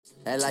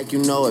Act like you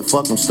know it,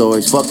 fuck them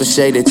stories, fuck the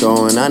shade they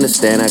throwing.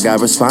 Understand I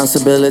got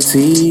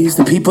responsibilities,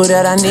 the people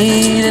that I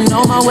need, and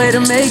on my way to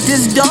make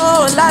this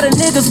dough. A lot of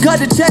niggas cut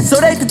the check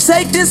so they could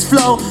take this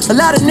flow. A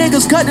lot of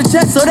niggas cut the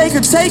check so they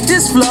could take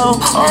this flow.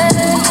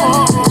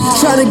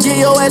 Tryna get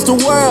your ass the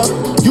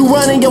world, you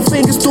running your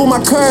fingers through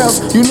my curls.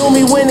 You knew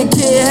me when the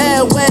kid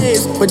had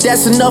waves, but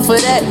that's enough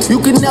of that.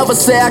 You can never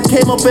say I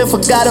came up and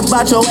forgot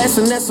about your ass,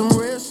 and that's some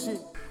real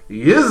shit.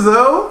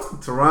 Yizzo,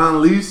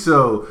 Teron Lee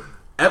Show.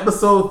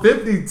 Episode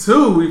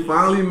 52, we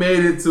finally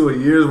made it to a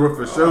year's worth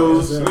of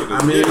shows.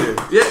 I mean,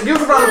 yeah, give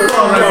us a round of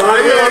applause.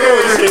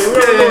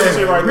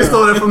 We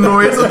stole that from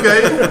Nori. It's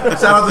okay.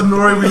 Shout out to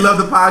Nori. We love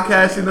the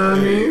podcast. You know what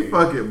I mean?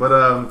 Fuck it.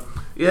 But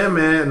yeah,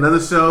 man.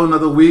 Another show,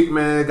 another week,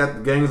 man. Got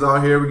the gangs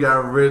all here. We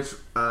got Rich,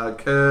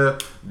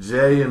 Kev,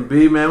 Jay, and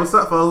B. Man, what's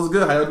up, fellas? What's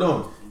good? How y'all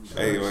doing?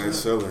 Hey, man,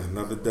 chilling.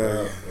 Another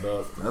day. What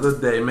up? Another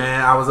day,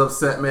 man. I was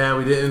upset, man.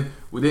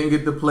 We didn't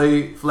get to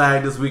play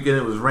flag this weekend.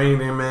 It was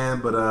raining,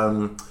 man. But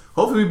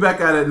hopefully we back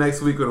at it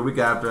next week or the week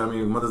after. I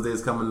mean, Mother's Day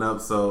is coming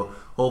up, so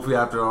hopefully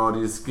after all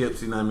these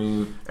skips, you know what I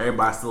mean,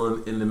 everybody's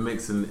still in the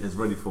mix and is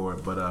ready for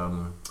it. But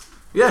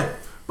yeah.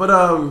 But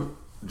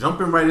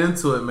jumping right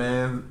into it,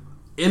 man.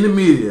 In the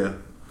media,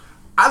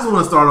 I just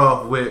want to start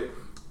off with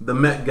the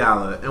Met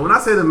Gala. And when I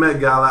say the Met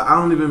Gala, I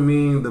don't even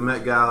mean the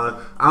Met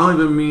Gala. I don't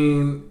even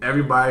mean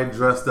everybody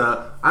dressed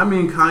up. I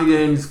mean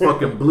Kanye and these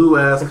fucking blue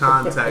ass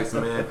contacts,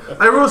 man.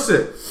 Like real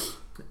shit.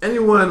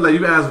 Anyone, like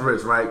you ask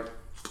Rich, right?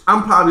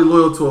 I'm probably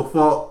loyal to a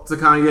fault to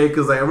Kanye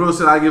because, like, real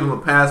shit, I give him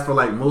a pass for,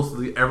 like,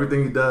 mostly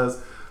everything he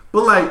does.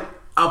 But, like,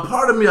 a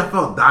part of me I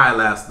felt die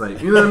last night.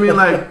 You know what I mean?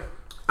 Like,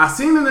 I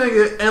seen the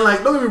nigga, and,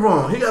 like, don't get me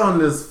wrong, he got on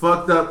this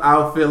fucked up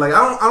outfit. Like,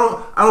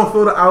 I don't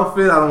feel the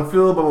outfit. I don't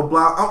feel blah, blah,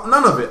 blah.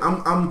 None of it.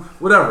 I'm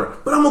whatever.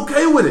 But I'm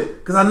okay with it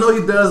because I know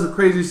he does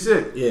crazy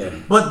shit. Yeah.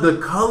 But the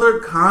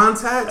colored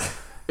contacts,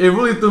 it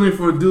really threw me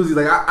for a doozy.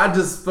 Like, I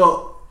just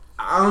felt,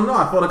 I don't know,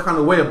 I felt a kind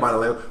of way about it.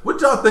 Like, what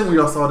y'all think when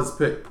y'all saw this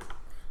pic?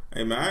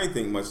 Hey, man, I ain't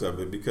think much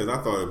of it because I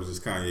thought it was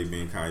just Kanye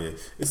being Kanye.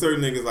 It's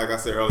certain niggas, like I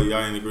said earlier,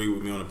 y'all ain't agree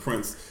with me on the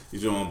Prince you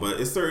doing, but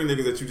it's certain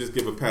niggas that you just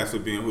give a pass for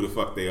being who the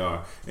fuck they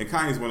are. And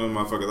Kanye's one of them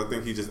motherfuckers. I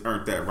think he just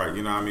earned that right.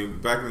 You know what I mean?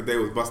 Back in the day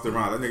with Busta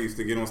Rhymes, that nigga used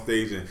to get on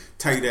stage and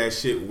tight ass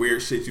shit,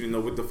 weird shit. You didn't know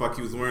what the fuck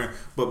he was wearing.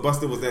 But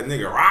Busta was that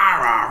nigga. Rah,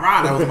 rah,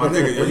 rah. That was my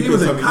nigga. Yo, he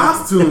was in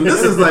costume.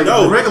 This is like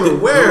regular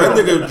wear. No,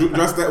 that nigga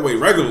dressed that way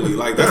regularly.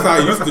 Like, that's how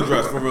he used to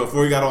dress for real.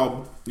 Before he got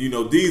all, you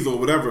know, diesel or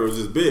whatever, it was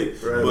just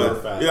big. Right,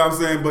 but, you know what I'm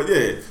saying? But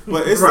yeah.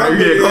 But it's right,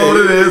 yeah, cold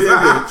it is.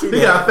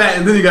 He got fat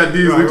and then he got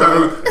diesel.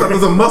 Right. There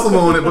was a muscle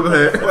on it, but go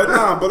ahead.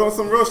 But on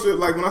some real shit,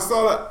 like when I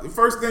saw that, the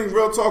first thing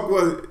real talk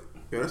was,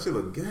 yo, that shit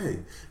look gay.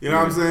 You know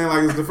what I'm saying?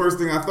 Like, it's the first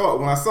thing I thought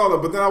when I saw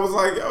it. But then I was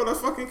like, yo, that's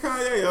fucking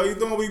Kanye. Yo, you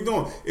doing what you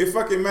doing? It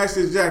fucking matched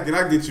his jacket.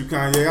 I get you,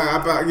 Kanye.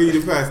 I give you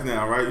the pass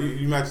now, right?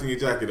 You matching your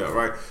jacket up,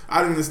 right? I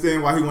didn't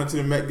understand why he went to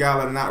the Met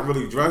Gala not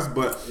really dressed,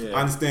 but I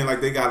understand, like,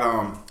 they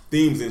got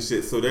themes and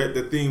shit. So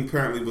the theme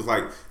apparently was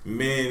like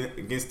man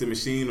against the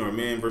machine or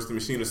man versus the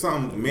machine or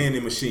something, man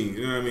and machine.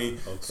 You know what I mean?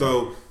 Okay.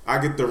 So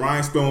I get the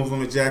rhinestones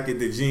on the jacket,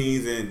 the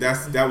jeans, and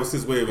that was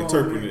his way of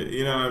interpreting it.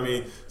 You know what I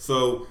mean?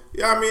 So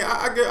yeah, I mean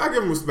I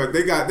give him respect.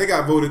 They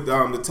got voted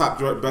the top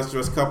best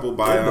dressed couple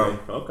by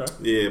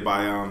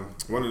by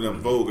one of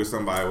them Vogue or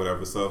somebody or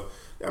whatever. So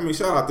I mean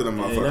shout out to them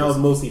motherfuckers. And that was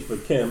mostly for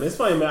Kim. It's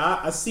funny, man.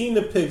 I seen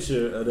the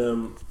picture of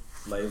them.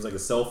 Like, it was like a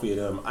selfie of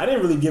them. I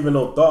didn't really give it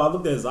no thought. I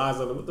looked at his eyes.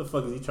 I was like, what the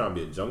fuck is he trying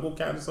to be, a jungle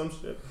cat or some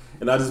shit?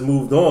 And I just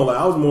moved on. Like,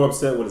 I was more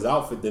upset with his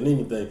outfit than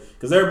anything.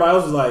 Because everybody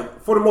else was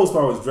like, for the most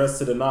part, was dressed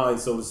to the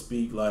nines, so to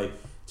speak. Like,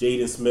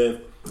 Jaden Smith,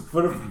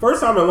 for the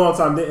first time in a long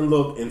time, didn't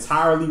look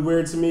entirely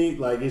weird to me.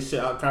 Like, his shit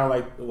kind of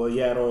like, well, he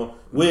had on.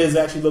 Wiz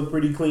actually looked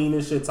pretty clean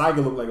and shit. Tiger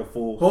looked like a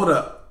fool. Hold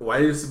up. Why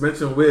you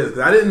mention Wiz?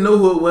 Because I didn't know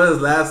who it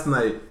was last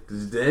night.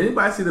 Did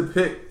anybody see the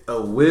pic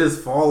of Wiz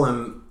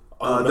falling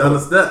down the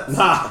steps?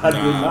 Nah, I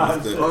did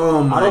not.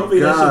 Oh my god! I don't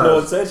think that should no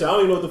attention. I don't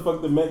even know what the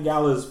fuck the Met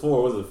Gala is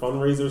for. Was it a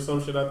fundraiser or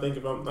some shit? I think,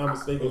 if I'm not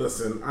mistaken.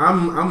 Listen,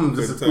 I'm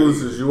just as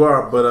clueless as you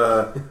are,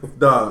 but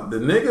the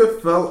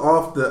nigga fell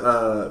off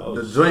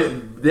the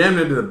joint, damn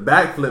near did a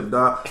backflip,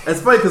 dog.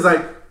 It's funny because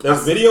like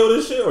there's video of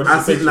this shit or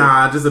just a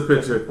picture? Just a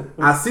picture.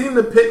 I seen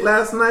the pic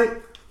last night.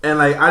 And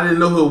like I didn't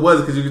know who it was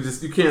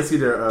because you can't see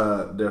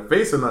their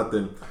face or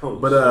nothing. Oh,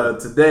 but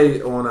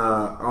today on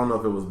I don't know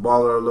if it was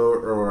Baller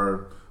Alert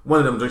or one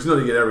of them drinks. You know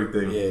they get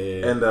everything.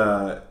 Yeah. And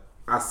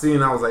I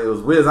seen, I was like, it was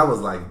Wiz. I was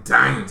like,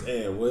 dang.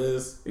 Damn,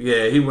 Wiz.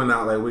 Yeah, he went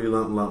out like Willie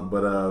Lump.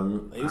 But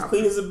he was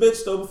clean as a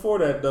bitch though before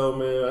that though,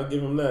 man. I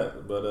give him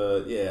that. But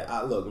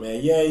look,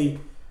 man, Ye.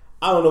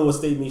 I don't know what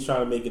statement he's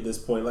trying to make at this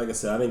point. Like I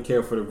said, I didn't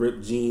care for the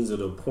ripped jeans or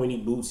the pointy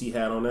boots he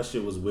had on. That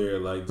shit was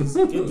weird. Like, just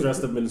get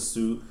dressed up in a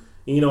suit.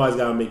 You know, he's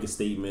got to make a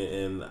statement,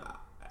 and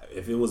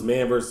if it was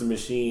man versus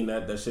machine,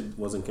 that shit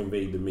wasn't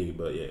conveyed to me.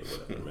 But yeah,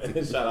 whatever,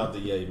 man. Shout out to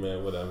Ye,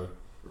 man. Whatever.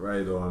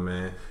 Right on,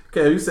 man.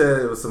 Okay, you said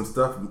there was some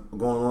stuff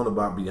going on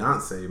about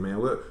Beyonce,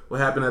 man. What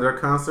happened at her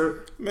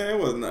concert? Man, it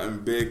wasn't nothing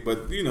big,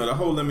 but you know the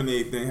whole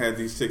lemonade thing had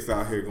these chicks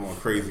out here going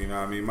crazy. You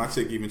know what I mean? My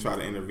chick even tried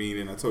to intervene,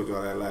 and I told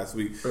y'all that last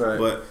week. Right.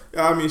 But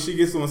I mean, she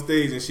gets on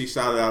stage and she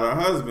shouted out her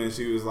husband.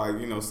 She was like,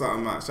 you know,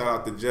 something like, shout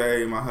out to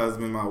Jay, my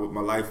husband, my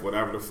life,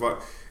 whatever the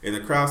fuck. And the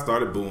crowd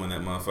started booing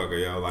that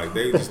motherfucker, yo. Like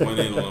they just went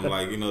in on him,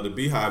 like, you know, the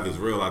beehive is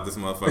real out this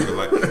motherfucker.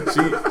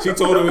 Like she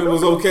told him it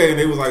was okay, and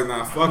they was like,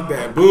 nah, fuck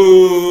that,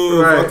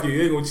 boo, right. Fuck you,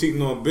 you ain't gonna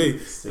cheating on B.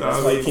 That's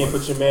why you can't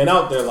put your man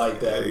out there like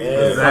that,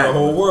 man. Exactly. For the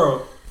whole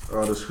world.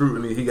 All the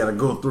scrutiny he got to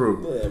go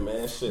through. Yeah,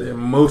 man, shit. The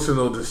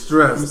emotional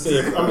distress.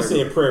 I'm gonna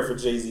say a prayer for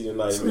Jay-Z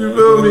tonight, man. You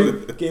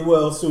feel me? Get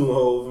well soon,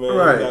 Hov, man.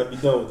 Right. You gotta be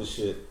done with this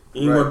shit.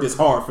 You ain't Right. worked this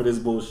hard for this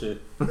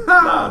bullshit.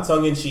 Nah,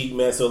 tongue in cheek,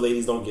 man. So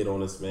ladies don't get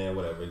on us, man.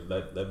 Whatever.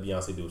 Let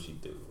Beyonce do what she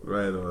do.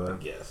 Right on.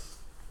 Yes.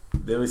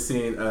 Then we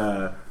seen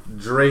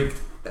Drake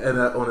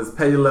on his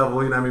pay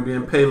level, you know what I mean,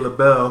 being paid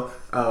LaBelle,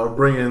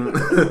 bringing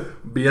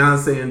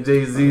Beyonce and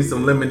Jay-Z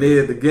some lemonade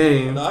at the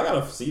game. No, I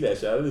gotta see that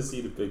shit. I didn't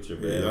see the picture,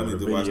 man. Yeah, I on need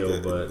the to watch video,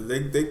 that.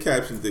 but They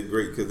captioned it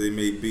great because they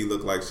made B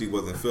look like she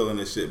wasn't feeling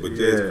this shit, but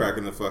Jay's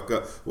cracking the fuck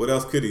up. What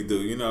else could he do?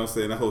 You know what I'm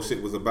saying? The whole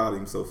shit was about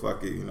him, so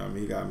fuck it. You know what I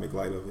mean? He gotta make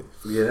light of it.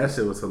 Yeah, that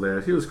shit was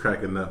hilarious. He was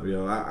cracking up,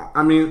 yo.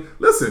 I mean,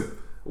 listen,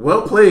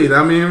 well played.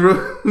 I mean,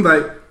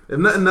 like, if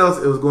nothing else,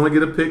 it was going to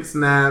get a pick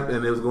snap,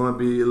 and it was going to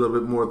be a little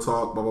bit more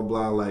talk, blah, blah,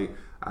 blah. Like,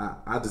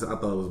 I thought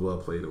it was well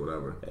played or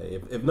whatever.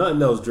 hey, if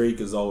nothing else, Drake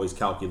is always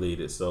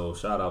calculated. So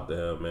shout out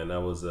to him, man.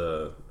 That was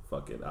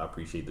fuck it. I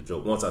appreciate the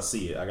joke. Once I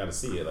see it, I gotta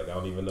see it. Like I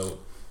don't even know.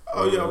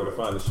 Where to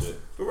find the shit.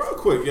 But real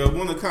quick, yo,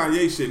 on the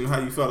Kanye shit and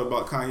how you felt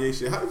about Kanye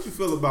shit, how did you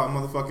feel about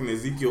motherfucking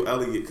Ezekiel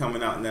Elliott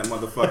coming out in that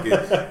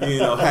motherfucking, you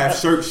know, half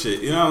shirt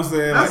shit? You know what I'm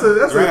saying?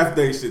 That's draft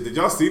day shit. Did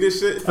y'all see this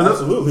shit?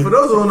 Absolutely. For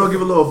those who don't know,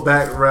 give a little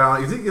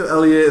background. Ezekiel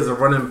Elliott is a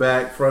running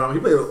back he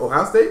played at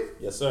Ohio State?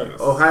 Yes, sir.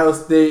 Ohio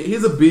State.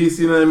 He's a beast,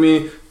 you know what I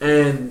mean?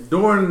 And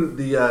during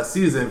the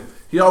season,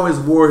 he always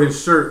wore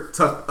his shirt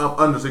tucked up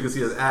under so you could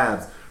see his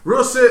abs.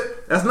 Real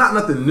shit, that's not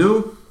nothing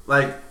new.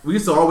 Like, we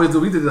used to always do,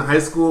 we did it in high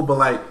school, but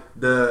like,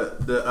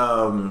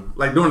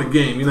 like during the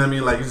game, you know what I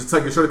mean? Like you just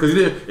tuck your shirt because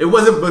it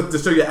wasn't but to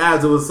show your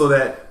abs. It was so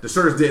that the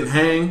shirts didn't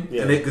hang.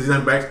 Yeah. And because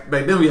back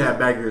then we had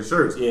baggier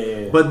shirts.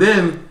 Yeah. But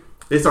then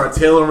they started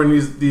tailoring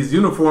these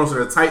uniforms so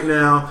they're tight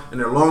now and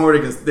they're longer.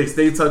 They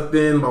stay tucked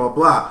in. Blah blah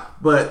blah.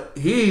 But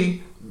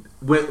he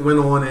went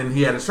on and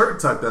he had a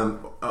shirt tucked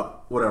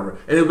up, whatever,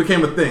 and it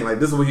became a thing. Like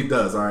this is what he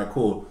does. All right,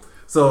 cool.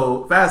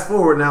 So fast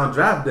forward now,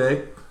 draft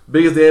day.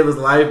 Biggest day of his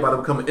life, about to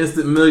become an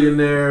instant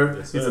millionaire.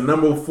 Yes, he's a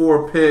number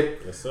 4 pick.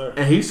 Yes, sir.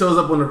 And he shows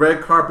up on the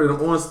red carpet and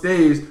on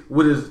stage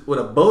with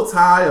a bow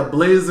tie, a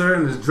blazer,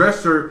 and his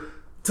dress shirt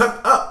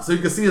tucked up so you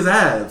can see his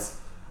abs.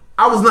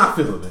 I was not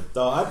feeling it.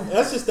 Dog,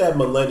 that's just that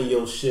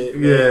millennial shit,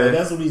 man. Yeah. Like,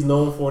 that's what he's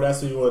known for.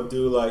 That's what he want to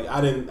do. Like, I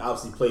didn't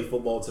obviously play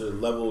football to the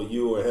level of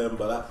you or him,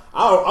 but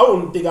I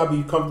don't think I'd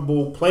be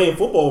comfortable playing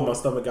football with my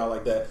stomach out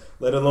like that,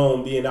 let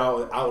alone being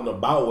out and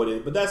about with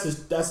it. But that's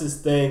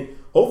his thing.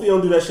 Hopefully, he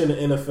don't do that shit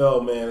in the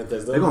NFL, man.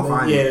 They're gonna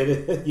find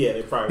him.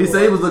 They probably. He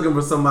said he was looking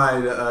for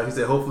somebody. He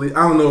said hopefully,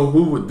 I don't know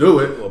who would do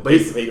it. Well, But pay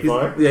the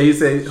fine? Yeah, he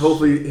said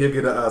hopefully he'll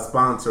get a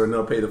sponsor and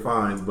they'll pay the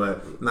fines.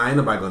 But ain't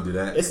nobody gonna do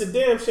that. It's a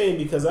damn shame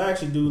because I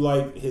actually do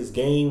like his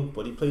game,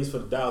 but he plays for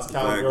the Dallas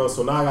Cowgirls,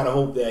 so now I gotta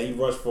hope that he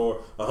rushed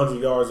for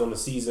 100 yards on the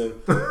season.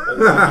 You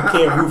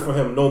can't root for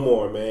him no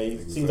more, man.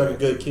 He seems like a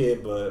good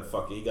kid, but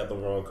fuck it, he got the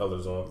wrong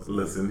colors on.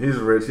 Listen, he's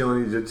rich. He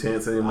don't need your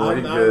chance anymore. I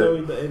He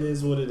know good. it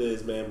is what it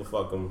is, man. But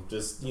fuck him.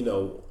 Just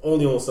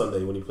only on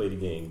Sunday when he played the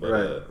game. But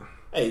Right.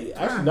 hey,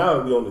 actually, now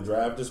that we on the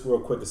draft, just real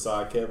quick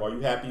aside, Kev, are you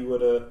happy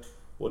with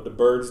what the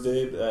Birds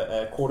did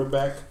at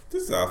quarterback?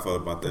 This is how I felt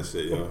about that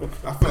shit, yo.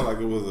 I felt like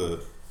it was a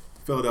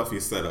Philadelphia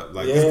setup.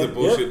 Like Yeah, this is the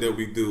bullshit that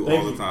we do Thank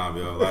all the you. time,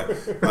 yo. Like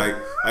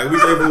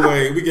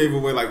we gave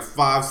away like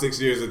 5-6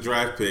 years of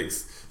draft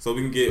picks so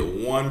we can get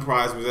one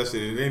prize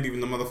possession, and it ain't even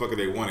the motherfucker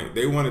they wanted.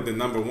 They wanted the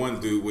number 1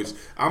 dude, which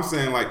I'm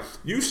saying like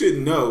you should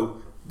know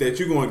that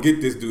you're gonna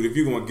get this dude if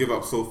you're gonna give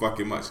up so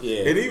fucking much.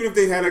 Yeah. And even if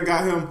they hadn't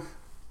got him,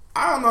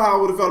 I don't know how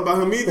I would have felt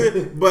about him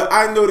either, but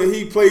I know that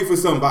he played for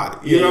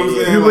somebody. You know what I'm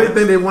saying? You really Like,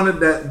 think they wanted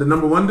the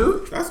number 1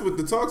 dude? that's what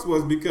the talks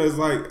was because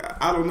like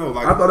I don't know,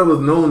 like I thought it was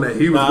known that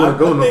he was going to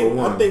go number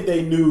 1. I think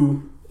they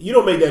knew. You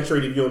don't make that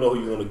trade if you don't know who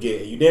you're going to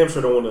get. And you damn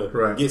sure don't want to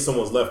Right. get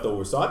someone's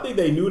leftover. So I think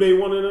they knew they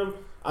wanted him.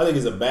 I think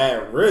it's a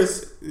bad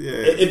risk. Yeah.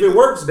 If it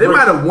works, They great.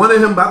 might have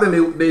wanted him, but I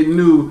think they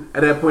knew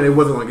at that point they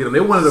wasn't going to get him. They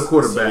wanted a So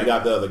quarterback. you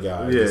got the other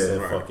guy. Yeah. Just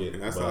said, Right. fuck it.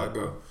 And that's But, how it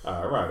go. All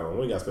right, right on.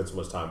 We ain't got to spend too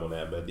much time on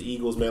that. But the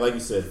Eagles, man, like you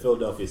said,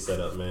 Philadelphia set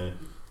up, man.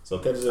 So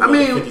catches I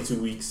mean,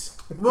 52 weeks.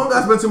 We don't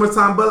got to spend too much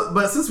time,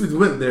 but since we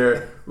went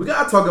there, we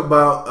got to talk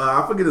about,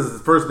 I forget his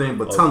first name,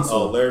 but Tunsil.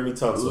 Oh, Laramie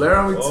Tunsil.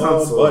 Laramie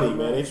Tunsil. Oh, buddy,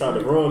 man. They trying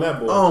to ruin that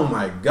boy. Oh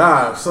my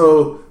gosh.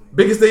 So,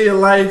 biggest day of your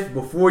life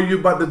before you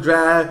about to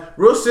draft.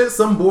 Real shit,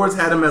 some boards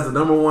had him as the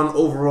number 1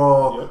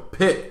 overall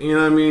pick. You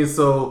know what I mean?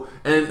 So,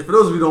 and for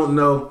those of you who don't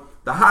know,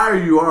 the higher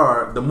you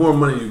are, the more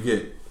money you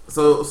get.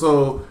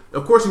 So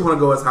of course you want to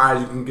go as high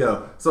as you can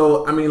go.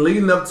 So I mean,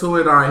 leading up to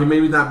it, all right, he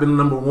maybe not been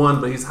number one,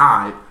 but he's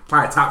high,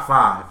 probably top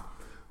 5.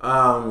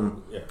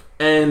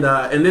 And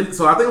then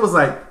so I think it was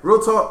like real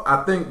talk.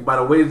 I think by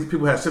the way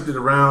people had shifted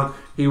around,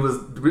 he was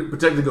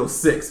projected to go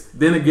 6.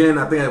 Then again,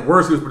 I think at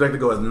worst he was projected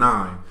to go as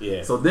 9.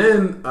 Yeah. So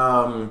then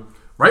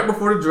right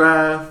before the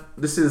draft,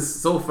 this shit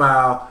is so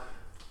foul.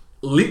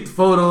 Leaked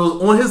photos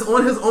on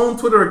his own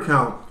Twitter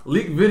account.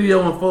 Leaked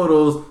video and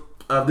photos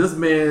of this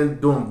man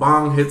doing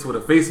bong hits with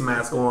a face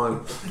mask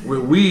on with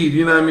weed.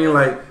 You know what I mean?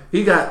 Like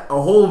he got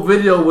a whole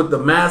video with the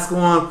mask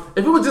on.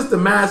 If it was just the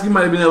mask, you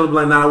might have been able to be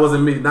like, nah, it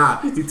wasn't me.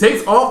 Nah, he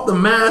takes off the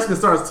mask and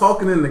starts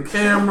talking in the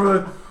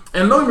camera.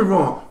 And don't get me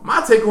wrong,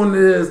 my take on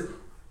it is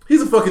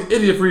he's a fucking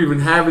idiot for even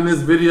having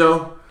this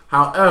video.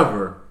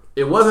 However,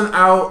 it wasn't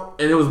out,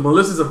 and it was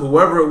malicious of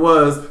whoever it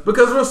was.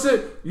 Because real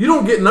shit, you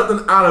don't get nothing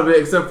out of it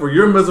except for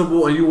you're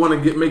miserable, and you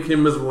want to make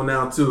him miserable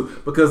now too.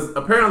 Because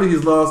apparently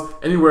he's lost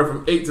anywhere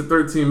from 8 to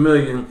 13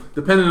 million,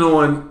 depending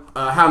on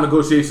how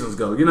negotiations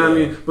go. You know what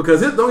I mean?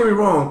 Because don't get me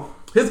wrong,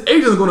 his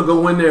agent's going to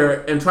go in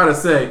there and try to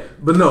say,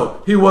 but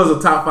no, he was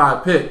a top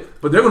 5 pick.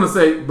 But they're going to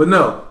say, but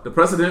no, the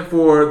precedent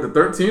for the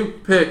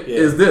 13th pick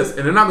is this,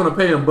 and they're not going to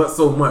pay him but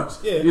so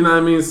much. Yeah. You know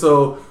what I mean?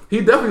 So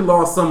he definitely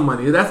lost some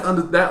money.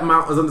 That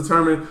amount is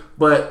undetermined.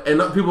 But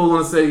people are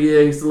going to say,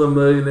 yeah, he's still a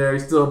millionaire.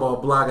 He's still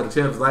about blah, got a chance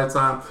of his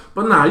lifetime.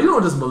 But nah, you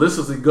don't just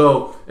maliciously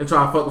go and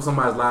try and fuck with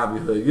somebody's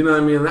livelihood. You know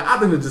what I mean? I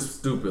think it's just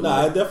stupid.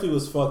 Nah, it definitely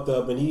was fucked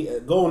up. And he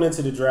going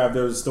into the draft,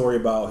 there was a story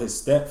about his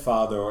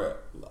stepfather, or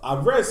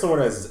I've read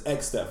somewhere that's his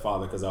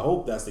ex-stepfather, because I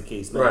hope that's the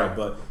case now. Right.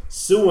 But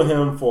suing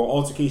him for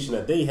altercation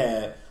that they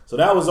had. So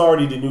that was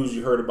already the news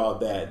you heard about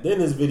that. Then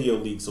his video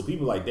leaked, so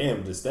people like,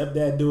 damn, did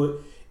stepdad do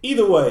it?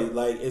 Either way,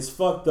 like, it's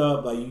fucked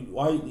up. Like,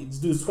 this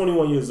dude's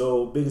 21 years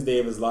old, biggest day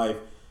of his life.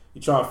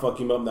 You try to fuck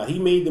him up. Now, he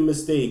made the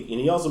mistake, and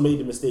he also made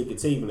the mistake of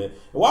taping it.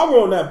 And while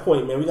we're on that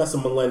point, man, we got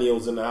some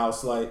millennials in the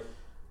house. Like,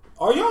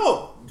 are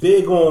y'all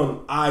big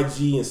on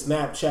IG and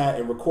Snapchat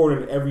and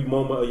recording every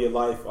moment of your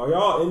life? Are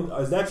y'all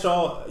is that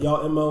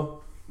y'all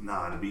MO?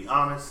 Nah, to be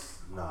honest,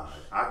 nah.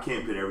 I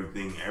can't put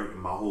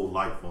my whole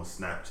life on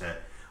Snapchat.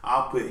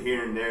 I'll put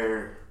here and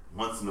there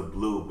once in a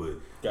blue,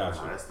 but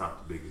gotcha. That's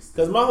not the biggest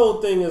thing. Because my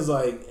whole thing is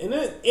like, and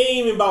it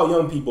ain't even about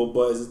young people,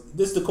 but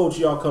this the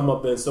culture y'all come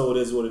up in, so it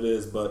is what it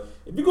is. But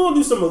if you're going to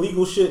do some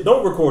illegal shit,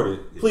 don't record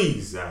it.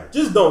 Please.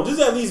 Exactly. Just don't. Just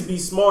at least be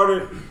smart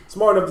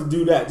enough to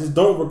do that. Just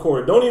don't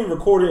record it. Don't even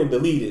record it and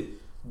delete it.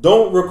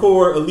 Don't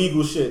record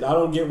illegal shit. I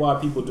don't get why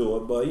people do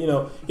it. But,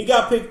 he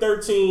got picked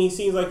 13. He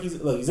seems like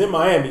he's in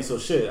Miami, so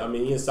shit. I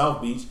mean, he's in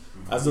South Beach.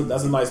 That's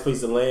a nice place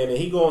to land, and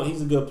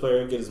he's a good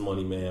player, get his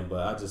money, man.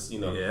 But I just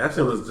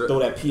throw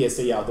that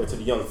PSA out there to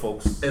the young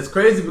folks. It's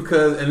crazy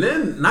because, and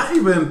then not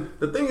even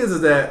the thing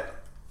is that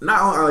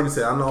not only, like you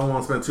said, I don't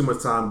want to spend too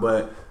much time,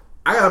 but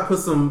I gotta put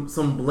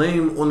some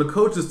blame on the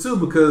coaches too,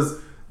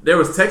 because there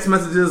was text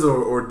messages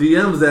or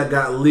DMs that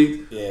got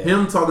leaked. Yeah.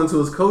 Him talking to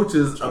his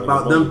coaches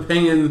about them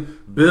paying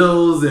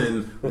bills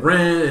and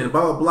rent and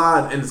blah, blah,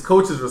 blah. And his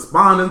coaches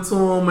responding to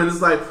him. And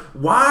it's like,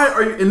 why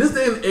are you, in this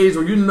day and age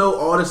where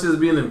all this shit is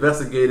being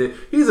investigated,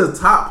 he's a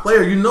top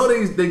player.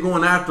 They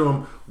going after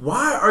him.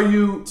 Why are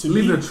you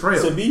leaving a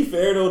trail? To be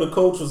fair, though, the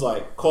coach was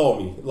like, call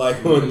me.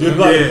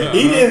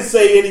 He didn't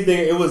say anything.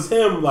 It was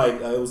him,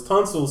 it was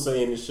Tunsil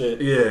saying this shit.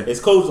 Yeah. His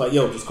coach like,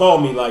 yo, just call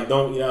me.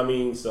 Don't, you know what I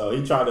mean? So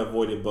he tried to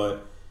avoid it,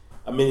 but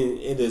I mean,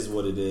 it is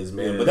what it is,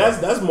 man. Yeah.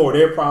 But that's more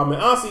their problem.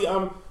 And honestly,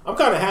 I'm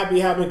kind of happy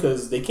it happened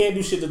because they can't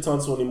do shit to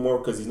Tunsil anymore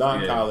because he's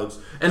not in college.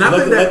 And so I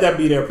think let that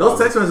be their problem. Those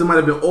text messages might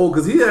have been old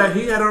because he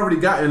had already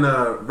gotten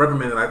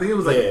reprimanded. I think it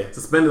was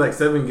suspended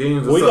 7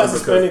 games. Well, he got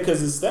suspended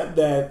because his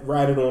stepdad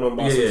ratted on him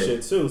about some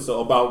shit too.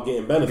 So about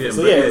getting benefits.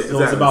 It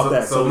was about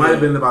that. So it might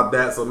have been about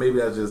that. So maybe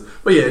that's just.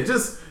 But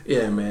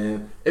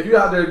man. If you're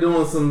out there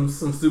doing some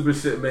stupid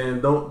shit,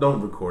 man,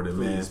 don't record it,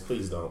 man.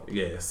 Please don't.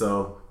 Yeah.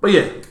 So, but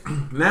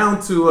now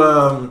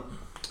to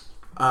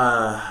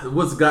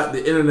what's got the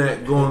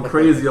internet going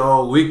crazy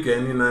all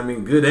weekend, you know what I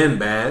mean, good and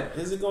bad.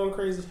 Is it going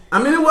crazy?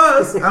 I mean, it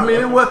was.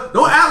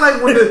 Don't act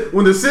like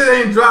when the shit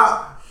ain't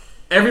dropped,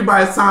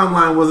 everybody's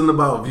timeline wasn't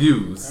about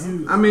views.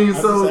 I mean,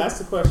 so that's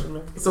the question,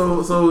 man.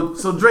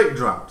 So Drake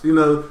dropped.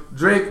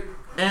 Drake,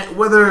 and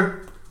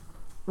whether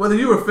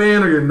you were a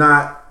fan or you're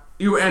not,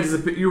 you were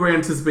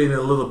anticipating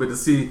a little bit to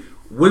see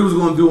what he was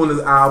going to do on his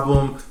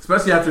album,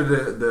 especially after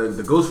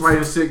the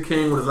ghostwriting shit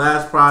came with his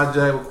last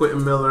project with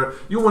Quentin Miller.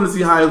 You want to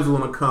see how he was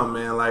going to come,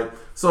 man.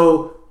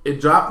 So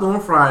it dropped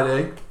on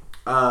Friday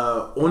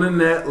on the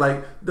net.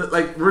 Like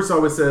Rich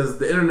always says,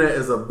 the internet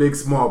is a big,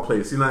 small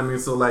place. You know what I mean?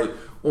 So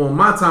on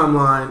my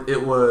timeline,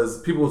 it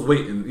was people was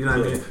waiting. You know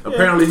what I mean?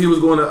 Apparently he was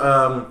going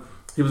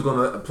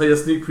to play a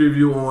sneak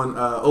preview on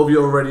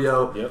OVO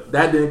Radio. Yep.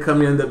 That didn't come.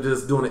 He ended up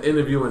just doing an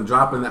interview and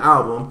dropping the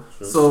album.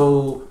 True.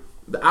 So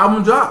the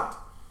album dropped.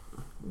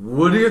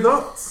 What are your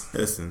thoughts?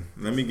 Listen,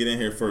 let me get in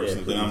here first,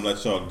 and then I'm gonna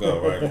let y'all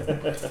go,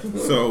 right?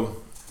 So,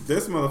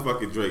 this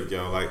motherfucker Drake,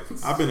 yo,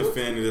 I've been a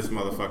fan of this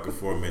motherfucker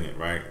for a minute,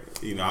 right?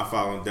 I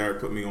follow him. Derek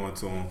put me on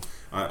to him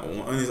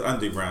on his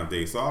underground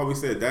days. So I always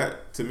said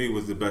that to me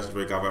was the best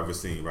Drake I've ever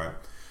seen, right?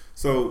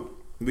 So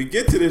we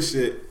get to this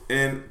shit,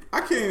 and I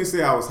can't even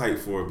say I was hyped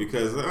for it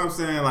because you know what I'm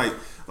saying,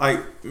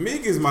 like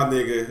Meek is my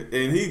nigga,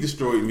 and he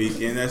destroyed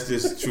Meek, and that's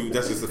just true.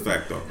 That's just a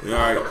fact, though. All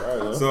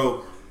right.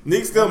 So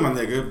Meek's still my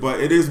nigga, but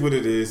it is what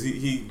it is.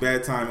 He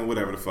bad timing,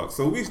 whatever the fuck.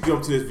 So we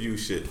jump to this View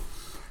shit.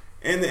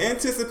 And the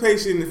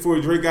anticipation for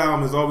a Drake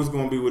album is always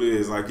going to be what it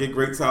is. Like, Get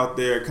Greats out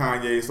there,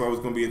 Kanye, it's always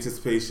going to be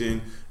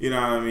anticipation. You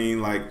know what I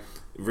mean? Like,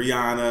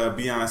 Rihanna,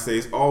 Beyonce,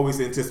 it's always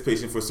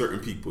anticipation for certain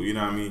people. You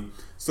know what I mean?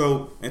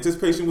 So,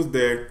 anticipation was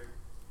there.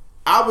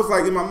 I was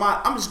like, in my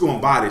mind, I'm just going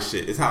to buy this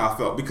shit, is how I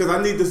felt. Because I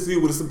need to see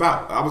what it's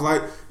about. I was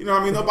like, you know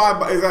what I mean?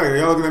 Nobody, exactly.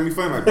 Y'all looking at me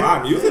funny, like,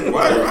 buy music?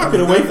 What? I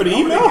could have waited for the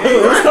email.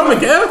 It's coming,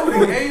 Kev.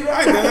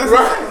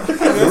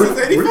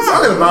 That's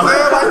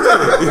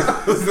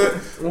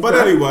 85. But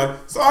anyway,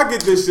 so I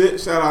get this shit.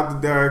 Shout out to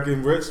Derek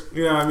and Rich.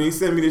 You know what I mean?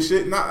 Send me this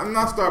shit. And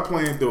I start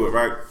playing through it,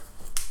 right?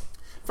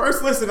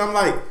 First listen, I'm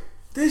like,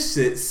 this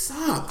shit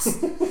sucks.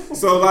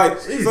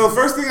 So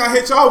first thing I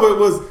hit y'all with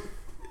was,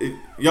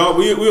 y'all,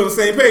 we on the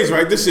same page,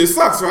 right? This shit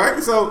sucks, right?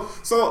 So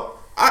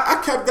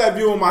I kept that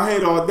view in my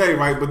head all day,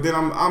 right? But then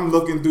I'm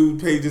looking through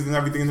pages and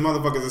everything, and the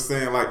motherfuckers are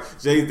saying like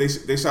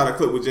they shot a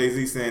clip with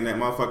Jay-Z saying that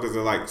motherfuckers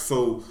are like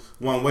so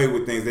one way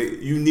with things that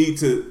you need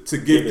to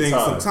give things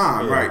some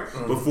time, right?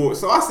 Before.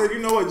 So I said, you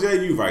know what,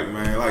 Jay, you right,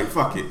 man. Like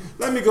fuck it.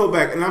 Let me go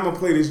back and I'm gonna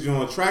play this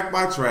joint track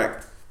by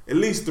track at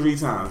least 3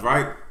 times,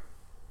 right?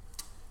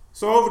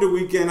 So over the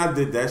weekend I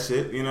did that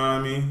shit, you know what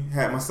I mean?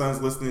 Had my sons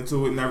listening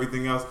to it and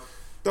everything else.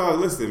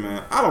 Dog, listen,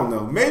 man. I don't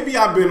know. Maybe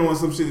I've been on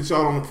some shit that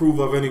y'all don't approve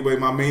of anyway.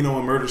 My Mano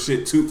and murder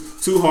shit too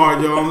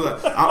hard, yo.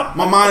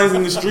 My mind is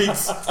in the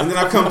streets, and then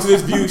I come to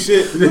this View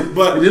shit.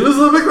 But you lose a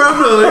little bit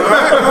credibility.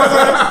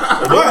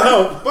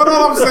 But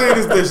all I'm saying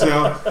is this,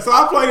 yo. So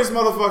I play this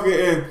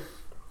motherfucker, and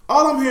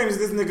all I'm hearing is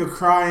this nigga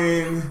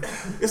crying.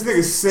 This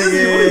nigga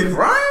singing.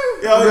 Crying?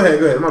 Yo, go ahead.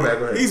 My bad.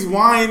 Go ahead. He's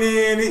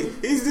whining.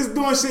 He's just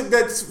doing shit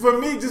that for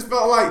me just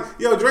felt like,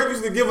 yo, Drake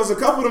used to give us a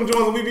couple of them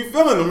joints and we be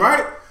feeling them,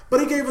 right? But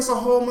he gave us a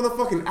whole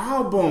motherfucking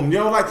album,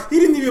 yo. Like, he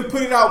didn't even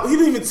put it out. He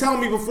didn't even tell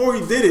me before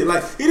he did it.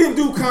 Like, he didn't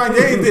do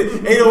Kanye and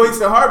did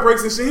 808s and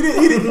Heartbreaks and shit.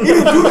 He didn't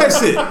do that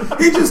shit.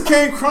 He just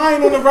came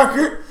crying on the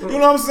record. You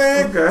know what I'm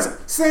saying? Okay.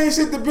 Saying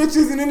shit to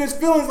bitches and in his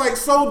feelings like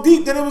so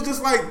deep that it was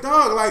just like,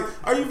 dog, like,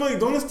 are you really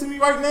doing this to me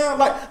right now?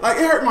 Like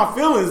it hurt my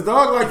feelings,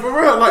 dog. Like, for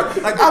real.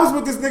 Like I was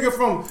with this nigga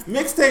from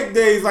mixtape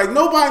days. Like,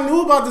 nobody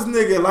knew about this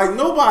nigga. Like,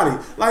 nobody.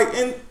 Like,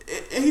 and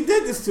he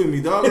did this to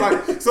me, dog.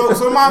 Like,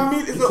 so my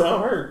immediate, You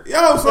sound hurt.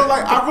 Yo, so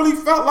like I really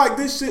felt like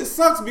this shit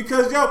sucks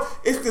because yo,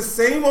 it's the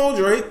same old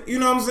Drake. You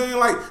know what I'm saying?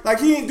 Like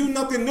he ain't do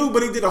nothing new,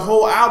 but he did a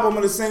whole album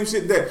of the same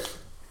shit that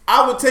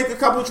I would take a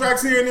couple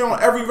tracks here and there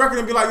on every record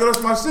and be like, yo,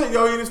 that's my shit,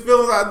 yo. He in his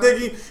feelings, I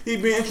dig he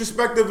being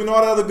introspective and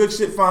all that other good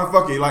shit. Fine,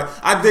 fuck it. Like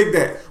I dig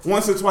that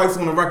once or twice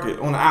on the record,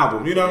 on the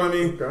album. You know what I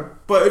mean? Okay.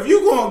 But if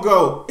you gonna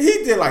go,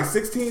 he did like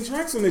 16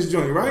 tracks on this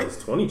joint, right? It's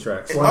 20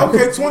 tracks.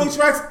 Okay, 20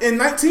 tracks, and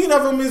 19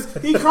 of them is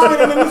he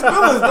crying in his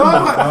feelings,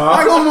 dog.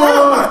 Like, come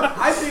on.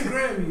 I think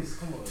Grammys.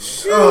 Come on.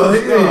 Shit. Oh, he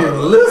didn't even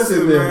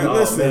listen, man.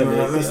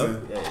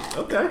 Listen.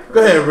 Okay.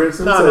 Go ahead, Rich.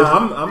 I'm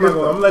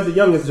gonna let the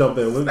youngest jump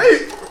in.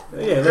 Hey,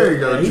 there you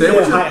go. He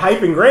said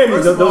hyping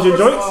Grammys. Those your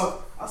joints?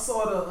 I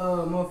saw the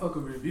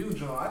motherfucker review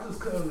joint. I just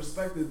couldn't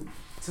respect it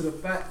to the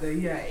fact that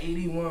he had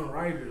 81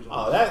 writers.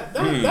 Oh,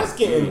 that's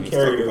getting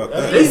carried away.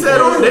 They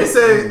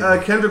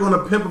said Kendrick on the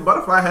Pimp a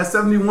Butterfly has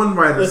 71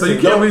 writers, so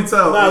you can't really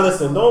tell. Nah,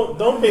 listen,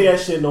 don't pay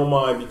that shit no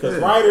mind because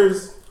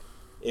writers,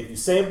 if you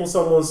sample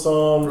someone's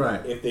song,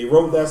 right. If they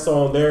wrote that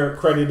song, they're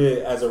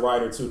credited as a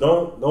writer too.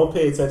 Don't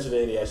pay attention to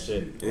any of that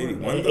shit.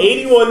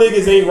 81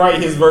 niggas ain't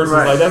write his verses.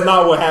 Right. Like that's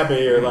not what happened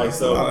here. Like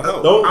so,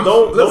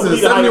 don't listen.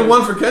 be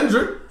 71 for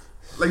Kendrick.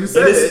 Like you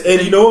said,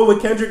 and you know what?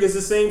 With Kendrick, it's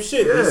the same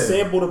shit. Yeah. He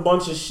sampled a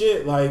bunch of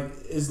shit. Like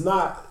it's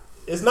not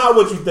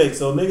what you think.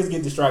 So niggas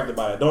get distracted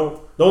by it. Don't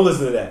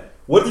listen to that.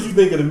 What did you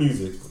think of the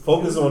music?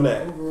 Focus on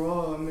that.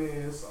 Overall, I mean,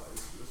 it's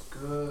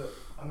good.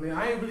 I mean,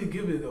 I ain't really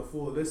give it a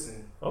full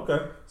listen. Okay.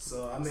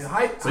 So I mean,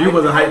 hype. So you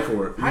wasn't hyped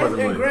for it. Hype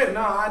and Grammys.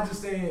 Nah, I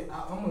just ain't.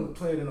 I'm gonna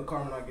play it in the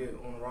car when I get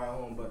on the ride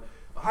home. But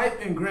hype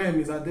and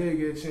Grammys, I did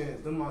get a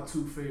chance. They're my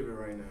 2 favorite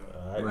right now.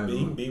 All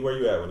right, B, where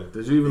you at with it?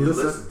 Did you even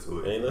listen to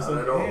it? Ain't listen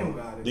Not at all. Damn,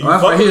 got it. Do you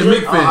that's why he's a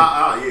Mick fan.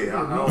 Yeah, I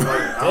don't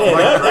like.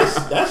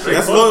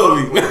 That's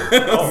loyalty.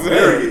 Oh,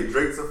 Drake,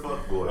 Drake's a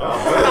fuckboy. I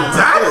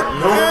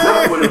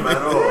don't with him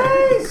at all.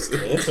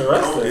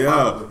 Interesting.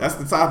 Yeah, that's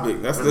the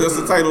topic. That's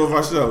the title of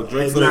our show.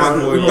 Drake's a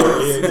fuckboy.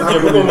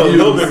 Yeah, we're gonna a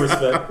little bit of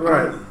respect.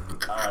 Right.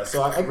 Alright, so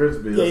you want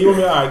me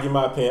to give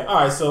my opinion.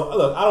 Alright, so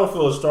look, I don't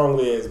feel as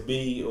strongly as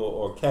B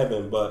or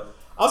Kevin, but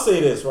I'll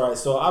say this, right?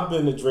 So I've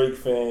been a Drake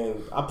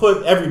fan. I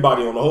put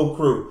everybody on the whole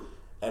crew,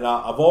 and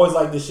I've always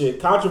liked this shit.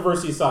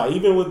 Controversy aside,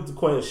 even with the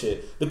Quentin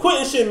shit. The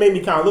Quentin shit made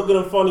me kind of look at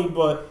him funny,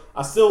 but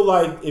I still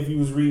like if he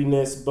was reading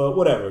this, but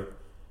whatever.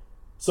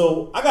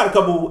 So I got a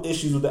couple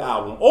issues with the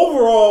album.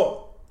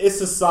 Overall,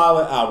 it's a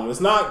solid album. It's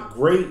not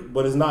great,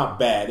 but it's not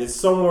bad. It's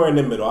somewhere in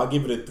the middle. I'll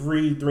give it a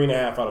 3.5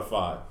 out of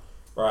 5,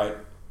 right?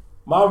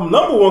 My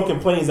number one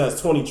complaint is that's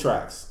 20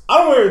 tracks. I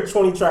don't hear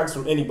 20 tracks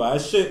from anybody.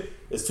 That shit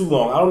it's too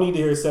long. I don't need to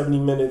hear 70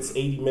 minutes,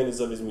 80 minutes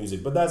of his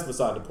music. But that's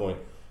beside the point.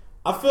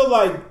 I feel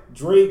like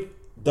Drake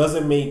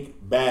doesn't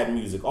make bad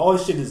music. All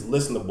his shit is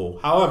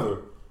listenable.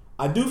 However,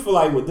 I do feel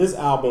like with this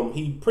album,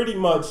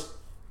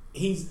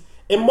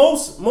 and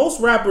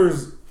most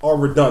rappers are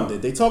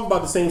redundant. They talk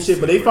about the same shit,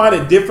 but they find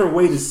a different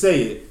way to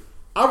say it.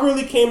 I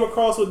really came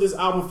across with this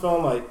album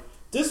feeling like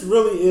this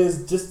really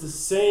is just the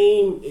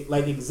same,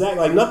 like exact,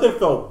 like nothing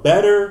felt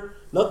better,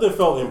 nothing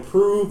felt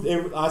improved.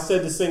 I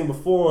said this thing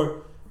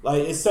before,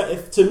 like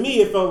to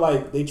me it felt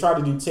like they tried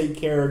to do Take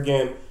Care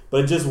again,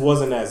 but it just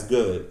wasn't as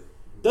good.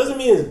 Doesn't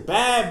mean it's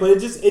bad, but it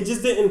just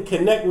didn't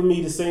connect with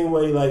me the same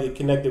way like it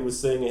connected with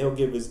Sing, and he'll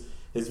give his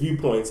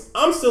viewpoints.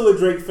 I'm still a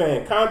Drake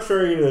fan,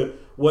 contrary to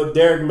what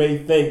Derek may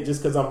think,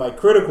 just because I'm like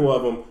critical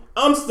of him.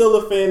 I'm still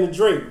a fan of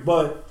Drake,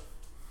 but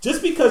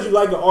just because you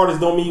like an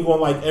artist don't mean you're going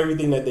to like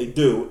everything that they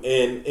do.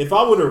 And if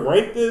I were to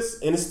rank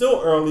this, and it's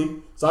still early,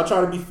 so I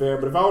try to be fair,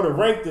 but if I were to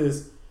rank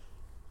this,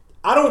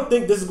 I don't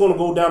think this is going to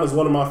go down as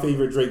one of my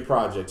favorite Drake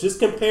projects. Just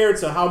compared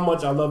to how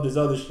much I love his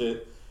other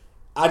shit,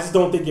 I just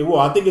don't think it will.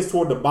 I think it's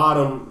toward the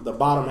bottom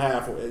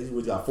half.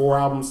 We got 4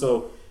 albums,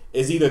 so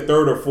it's either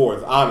third or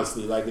fourth,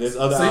 honestly. Like, there's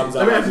other albums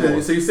I like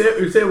more. So you said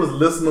it was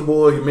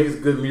listenable, he makes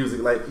good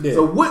music. Like, yeah.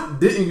 So what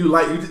didn't you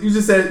like? You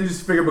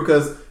just figured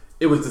because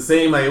it was the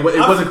same, like, it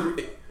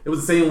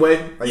was the same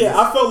way? Like, yeah,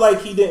 I felt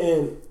like he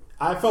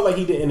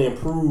didn't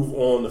improve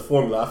on the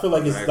formula. I feel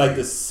like it's like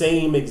the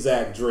same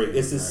exact Drake.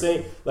 It's the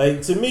same.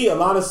 Like, to me, a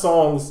lot of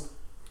songs.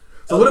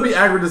 So would it be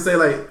accurate to say,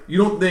 like, you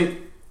don't think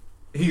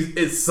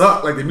it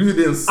sucked? Like, the music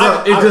didn't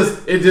suck.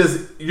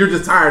 You're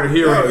just tired of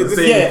hearing the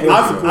same. Yeah,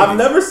 I've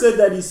never said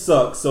that he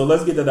sucks. So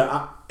let's get to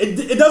that.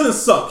 It doesn't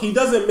suck. He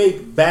doesn't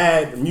make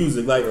bad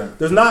music. Like,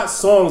 there's not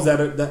songs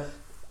that.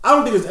 I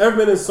don't think there's ever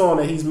been a song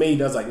that he's made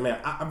that's like, man,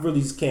 I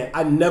really just can't.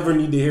 I never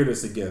need to hear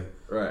this again.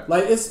 Right.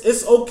 Like,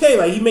 it's okay.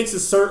 Like, he makes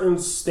a certain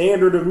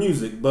standard of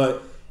music,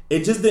 but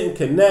it just didn't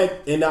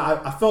connect, and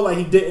I felt like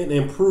he didn't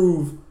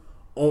improve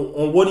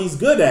on what he's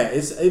good at.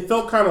 It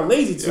felt kind of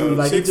lazy to me.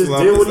 Like, he just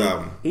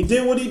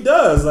did what he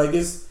does. Like,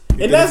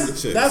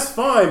 that's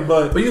fine,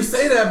 but you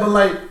say that, but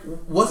like,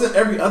 wasn't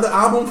every other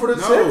album for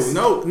the chicks?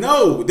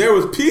 No. There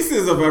was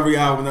pieces of every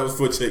album that was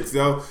for chicks,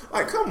 yo.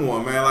 Like, come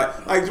on, man.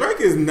 Like Drake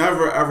has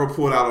never ever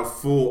pulled out a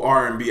full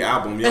R&B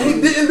album, yo. And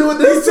he didn't do it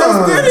this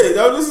time. He just did it,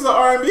 yo. This is an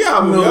R&B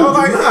album, yo.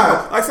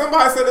 Like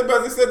somebody said it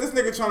best. They said this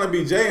nigga trying to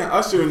be Jay and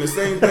Usher in the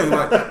same thing.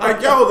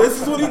 Like, yo,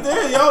 this is what he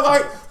did, yo.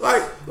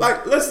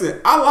 Like,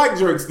 listen, I like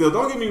Drake still.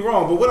 Don't get me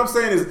wrong, but what I'm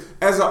saying is,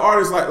 as an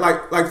artist,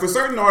 like for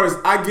certain artists,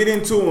 I get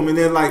into them and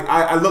then like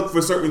I look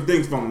for certain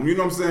things from him. You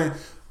know what I'm saying?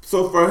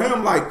 So for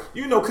him, like,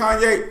 you know,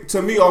 Kanye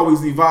to me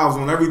always evolves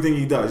on everything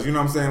he does. You know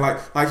what I'm saying?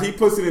 Like he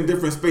puts it in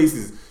different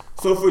spaces.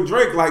 So for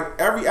Drake, like,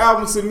 every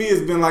album to me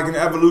has been like an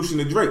evolution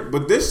of Drake.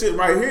 But this shit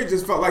right here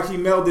just felt like he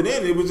melded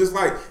in. It was just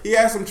like he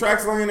had some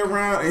tracks laying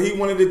around and he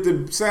wanted it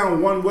to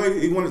sound one way.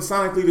 He wanted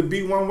sonically to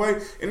be one way.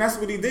 And that's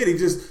what he did. He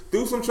just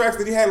threw some tracks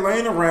that he had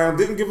laying around,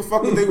 didn't give a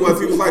fuck what they was.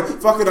 He was like,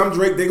 fuck it, I'm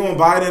Drake. They gonna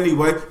buy it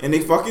anyway. And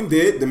they fucking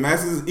did. The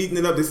masses is eating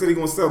it up. They said he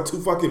gonna sell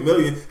 2 fucking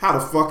million. How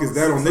the fuck is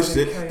that on this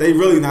shit? They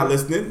really not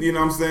listening. You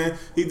know what I'm saying?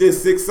 He did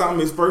 6 something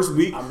his first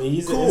week. I mean,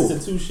 he's an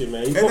institution,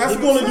 man. He's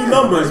gonna do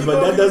numbers, but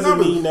that doesn't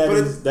mean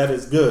that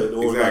is good.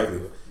 Or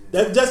exactly.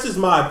 Like, that's just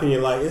my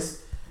opinion. Like,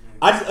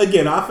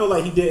 I feel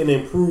like he didn't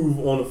improve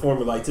on the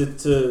formula. Like,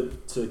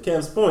 to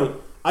Kev's point,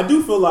 I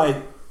do feel like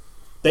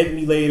Thank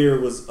Me Later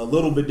was a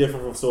little bit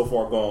different from So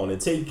Far Gone, and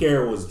Take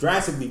Care was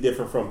drastically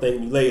different from Thank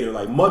Me Later.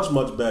 Like, much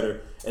better,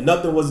 and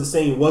nothing was the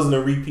same. Wasn't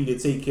a repeat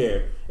of Take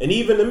Care, and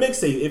even the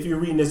mixtape, if you're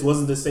reading this,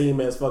 wasn't the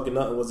same as fucking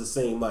Nothing Was the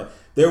Same. Like,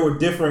 there were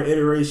different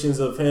iterations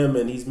of him,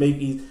 and he's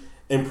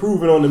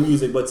improving on the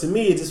music. But to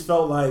me, it just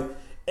felt like.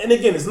 And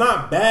again, it's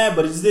not bad,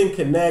 but it just didn't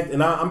connect,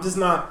 and I'm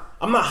not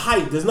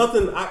hyped. There's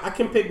nothing. I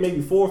can pick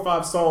maybe 4 or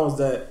 5 songs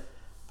that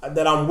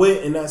I'm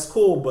with, and that's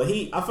cool. But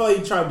I feel like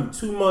he tried to do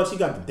too much. He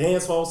got the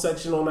dance hall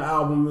section on the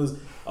album. It was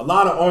a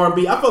lot of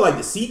R&B. I feel like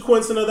the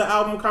sequencing of the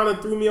album kind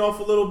of threw me off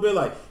a little bit.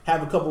 Like,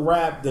 have a couple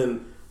rap,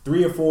 then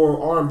 3 or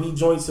 4 R&B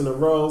joints in a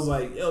row. It's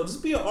like, yo,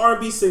 just be an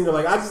R&B singer.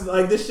 Like, I just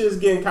like this shit is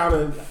getting kind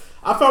of.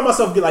 I found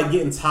myself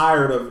getting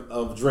tired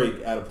of Drake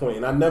at a point,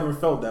 and I never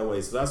felt that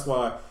way. So that's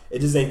why it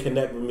just ain't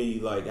connect with me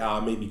like how I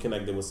may be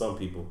connected with some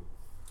people.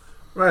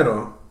 Right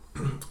on.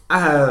 I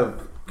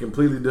have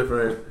completely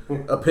different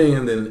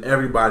opinion than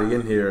everybody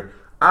in here.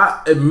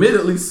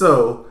 Admittedly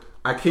so,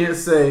 I can't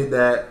say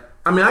that.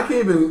 I mean, I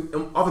can't even,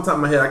 off the top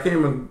of my head, I can't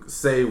even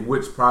say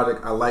which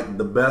project I liked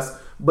the best,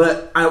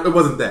 but it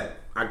wasn't that.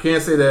 I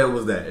can't say that it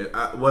was that.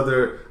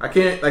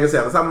 Like I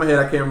said, off the top of my head,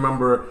 I can't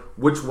remember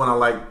which one I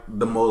liked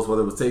the most,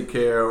 whether it was Take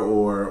Care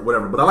or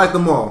whatever. But I liked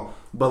them all.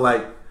 But,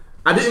 like,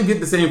 I didn't get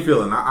the same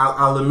feeling.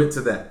 I'll admit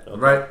to that, okay.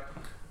 Right?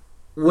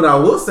 What I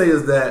will say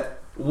is that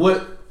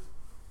what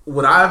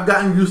I've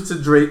gotten used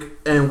to Drake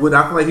and what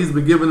I feel like he's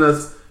been giving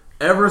us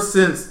ever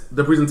since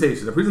the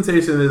presentation. The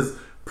presentation is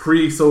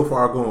So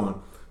Far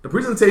Gone. The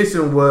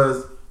presentation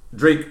was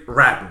Drake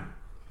rapping.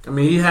 I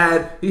mean, he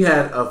had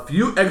a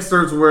few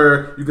excerpts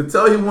where you could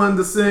tell he wanted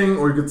to sing,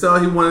 or you could tell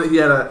he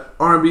had a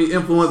R&B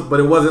influence, but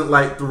it wasn't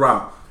like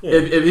throughout. Yeah.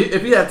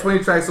 If he had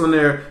 20 tracks on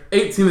there,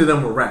 18 of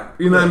them were rap.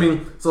 You know what I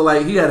mean? So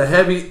like he had a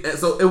heavy.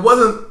 So it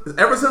wasn't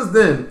ever since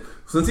then.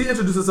 Since he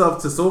introduced himself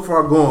to So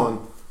Far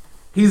Gone,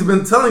 he's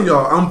been telling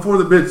y'all I'm for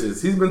the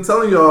bitches. He's been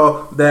telling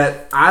y'all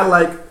that I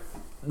like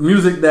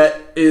music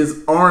that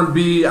is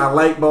R&B. I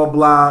like blah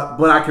blah,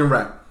 but I can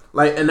rap.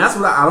 Like, and that's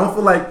what I don't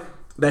feel like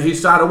that he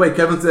shied away.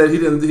 Kevin said he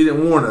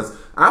didn't warn us.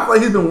 I feel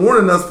like he's been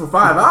warning us for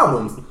 5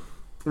 albums.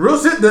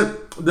 Real shit.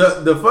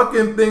 The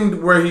fucking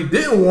thing where he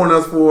didn't warn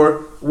us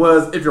for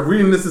was if you're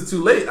reading this is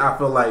too late. I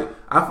feel like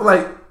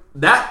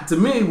that to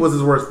me was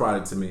his worst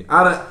product to me.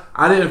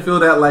 I didn't feel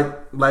that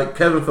like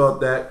Kevin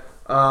felt that,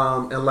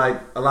 and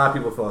like a lot of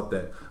people felt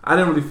that. I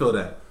didn't really feel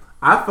that.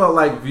 I felt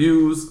like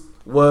Views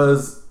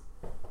was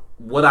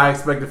what I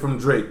expected from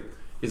Drake.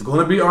 He's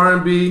gonna be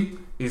R&B.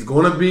 He's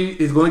gonna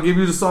give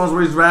you the songs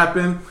where he's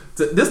rapping.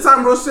 This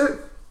time, real shit.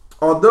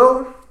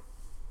 Although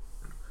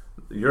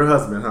your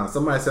husband, huh?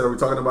 Somebody said, are we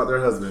talking about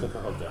their husband?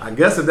 Okay. I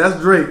guess if that's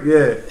Drake,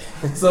 yeah.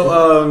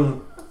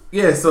 So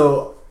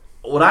So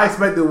what I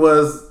expected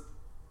was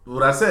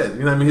what I said.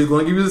 You know what I mean? He's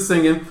gonna give you the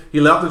singing. He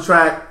left the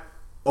track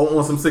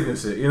on some singing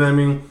shit. You know what I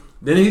mean?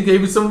 Then he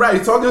gave you some rap.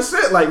 He's talking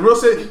shit, like real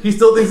shit. He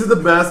still thinks he's the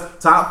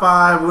best, top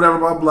 5, whatever,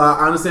 blah blah.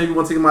 I understand if you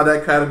want to take him out of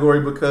that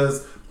category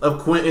because of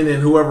Quentin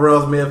and whoever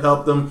else may have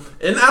helped him.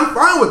 And I'm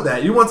fine with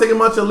that. You want to take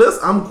him out your list?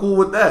 I'm cool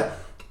with that.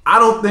 I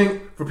don't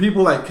think for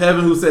people like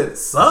Kevin who said it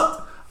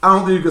sucked, I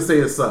don't think you could say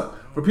it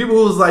sucked. For people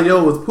who's like,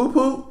 yo, it's poo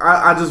poo,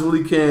 I just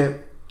really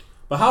can't.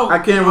 But I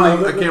can't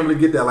really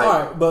get that. Like, all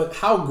right, but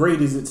how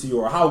great is it to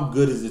you, or how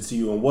good is it to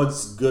you, and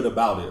what's good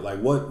about it? Like,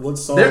 what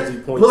songs do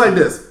you point to? Like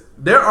this.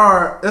 There's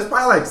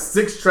probably like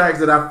 6 tracks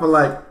that I feel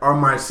like are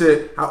my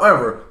shit.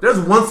 However, there's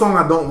one song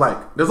I don't like.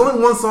 There's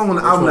only one song on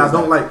the album that I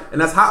don't like,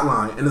 and that's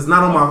Hotline, and it's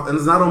not on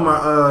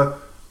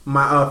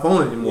my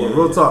phone anymore. Yeah,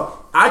 Real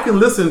talk. I can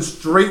listen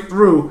straight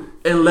through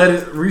and let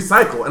it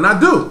recycle, and I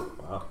do.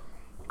 Wow.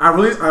 I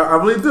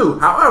really do.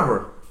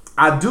 However,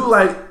 I do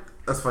like.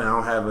 That's funny. I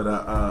don't have it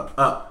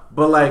up,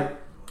 but like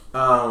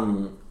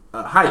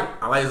Hype.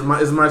 I like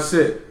is my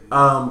shit.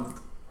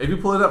 If you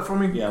pull it up for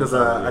me, because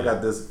I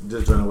got this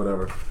just joint or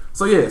whatever.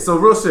 So yeah, so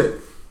real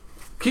shit.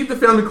 Keep the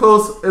family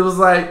close. It was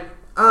like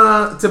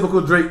typical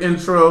Drake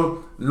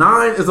intro.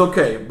 9 is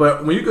okay,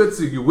 but when you get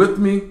to You With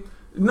Me, you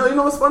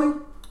know what's funny?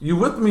 You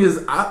With Me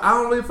is I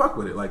don't really fuck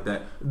with it like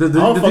that. The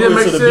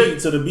DMX shit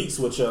to the beat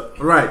switch up.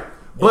 Right,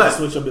 but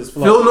switch up his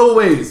flow. Feel No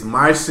Ways,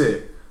 my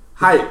shit.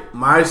 Hype,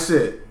 my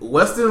shit.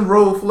 Western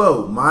Road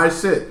Flow, my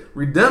shit.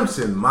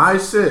 Redemption, my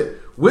shit.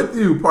 With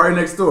You, Party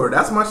Next Door,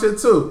 that's my shit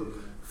too.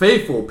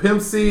 Faithful,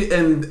 Pimp C,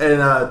 and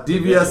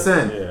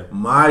DVSN,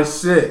 my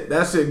shit.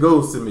 That shit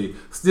goes to me.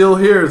 Still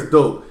Here is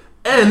dope.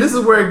 And this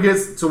is where it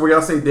gets to where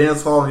y'all say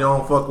dance hall and y'all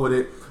don't fuck with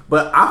it.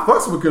 But I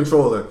fucks with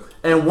Controller.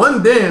 And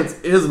One Dance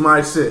is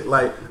my shit.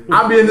 Like,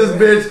 I be in this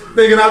bitch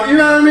thinking, you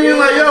know what I mean?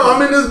 Like, yo,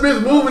 I'm in this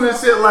bitch moving and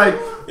shit. Like,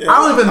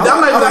 I'm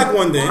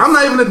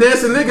not even a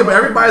dancing nigga, but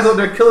everybody's out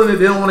there killing it.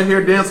 They don't want to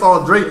hear dance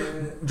hall Drake.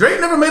 Drake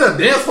never made a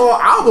dance hall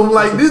album.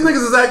 Like, these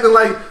niggas is acting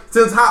like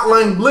since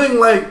Hotline Bling,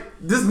 like,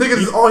 this nigga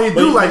is all he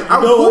do. Like,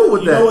 I'm cool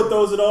with that. You know what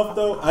throws it off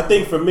though? I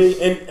think for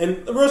me,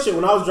 and the real shit,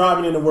 when I was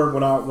driving into work,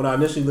 when I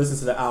initially listened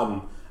to the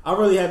album, I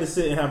really had to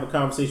sit and have a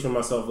conversation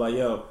with myself, like,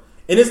 yo,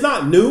 and it's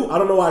not new. I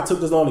don't know why it took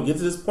this long to get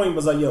to this point, but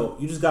it's like, yo,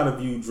 you just gotta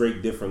view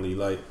Drake differently.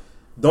 Like,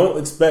 don't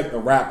expect a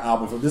rap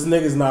album from this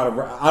nigga's not a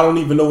rap. I don't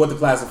even know what to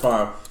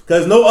classify him,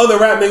 because no other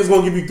rap nigga's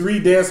gonna give you 3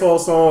 dance hall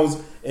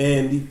songs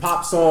and the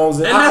pop songs.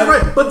 And that's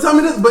right. But tell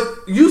me this. But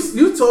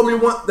you told me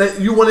that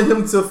you wanted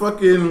him to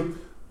fucking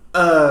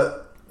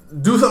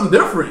do something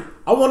different.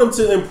 I want him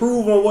to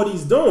improve on what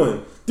he's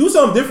doing. Do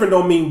something different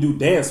don't mean do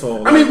dance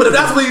hall. I mean, but if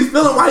that's what he's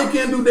feeling, why he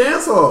can't do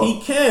dance hall?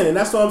 He can, and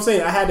that's what I'm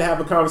saying. I had to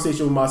have a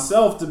conversation with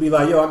myself to be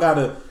like, yo, I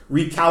gotta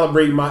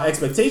recalibrate my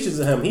expectations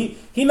of him.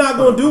 He not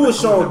gonna do what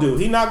Sean do.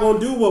 He not gonna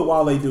do what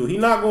Wale do. He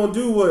not gonna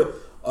do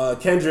what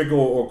Kendrick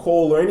or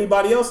Cole or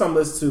anybody else I'm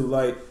listening to.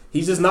 Like,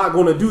 he's just not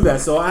gonna do that.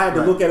 So I had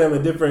to look at him a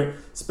different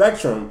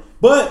spectrum.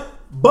 But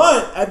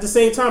at the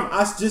same time,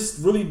 I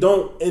just really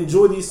don't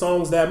enjoy these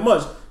songs that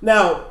much.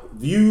 Now,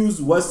 Views,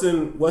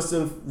 Western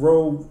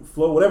Road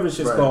Flow, whatever the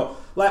shit's called.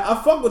 Like,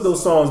 I fuck with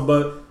those songs,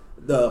 but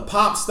the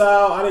pop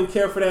style, I didn't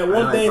care for that.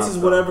 One Dance is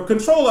whatever.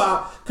 Controller,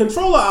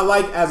 I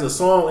like as a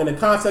song. In the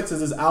context of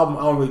this album,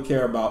 I don't really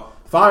care about.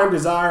 Fire and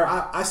Desire,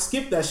 I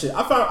skipped that shit.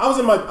 I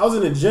was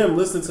in the gym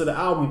listening to the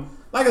album.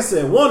 Like I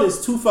said, 1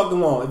 is too fucking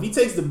long. If he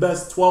takes the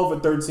best 12 or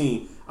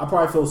 13, I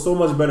probably feel so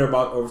much better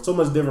about, or so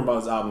much different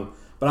about his album.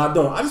 But I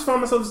don't. I just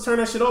find myself just turn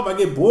that shit off. I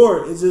get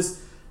bored. It's just,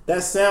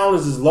 that sound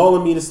is just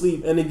lulling me to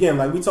sleep. And again,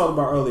 like we talked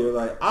about earlier,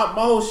 like my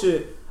whole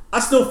shit, I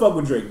still fuck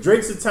with Drake.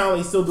 Drake's a talent.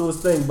 He still do his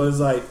thing. But it's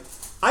like,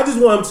 I just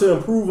want him to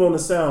improve on the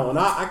sound. And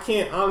I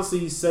can't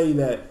honestly say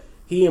that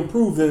he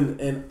improved.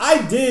 And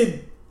I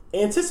did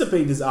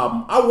anticipate this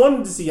album. I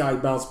wanted to see how he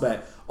bounced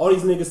back. All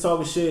these niggas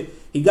talking shit.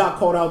 He got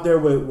caught out there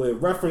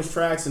with reference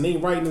tracks and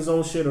ain't writing his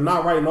own shit or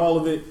not writing all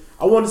of it.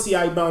 I wanted to see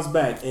how he bounced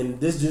back, and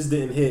this just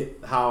didn't hit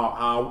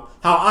how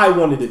I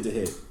wanted it to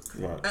hit.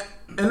 Right.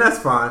 And that's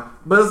fine.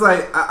 But it's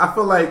like, I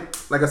feel like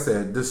I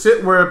said, the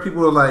shit where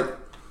people are like,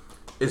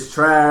 it's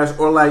trash,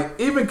 or like,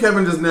 even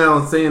Kevin just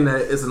now saying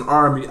that it's an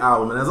R&B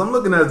album. And as I'm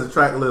looking at the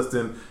track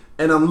listing,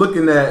 and I'm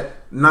looking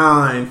at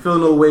 9, Feel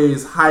No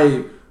Ways,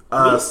 Hype,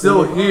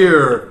 Still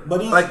Here.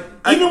 But he's, like,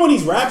 even when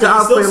he's rapping,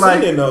 he's still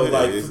singing though.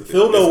 Like,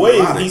 Feel No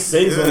Ways, melodic. he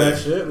sings on that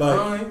shit.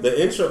 Like,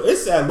 the intro,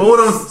 it's at But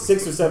least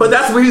 6 or 7. But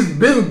that's what he's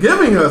been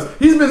giving us.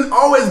 He's been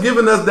always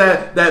giving us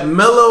that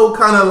mellow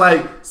kind of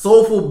like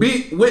soulful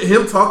beat with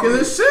him talking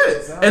this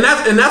shit. And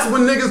that's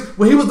when niggas,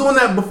 when he was doing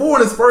that before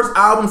in his first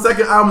album,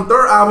 second album,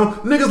 third album,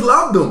 niggas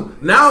loved him.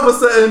 Now all of a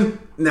sudden,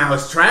 now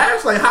it's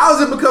trash. Like, how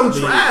has it become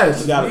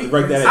trash? You gotta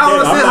break that I don't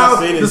again. I'm not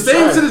saying the it's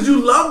same trash. shit that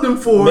you loved him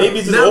for. Maybe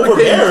it's just now became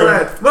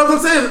overbearing. trash. But I'm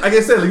saying, like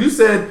I said, like you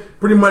said,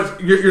 pretty much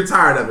you're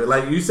tired of it.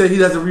 Like you said, he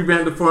doesn't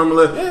revamp the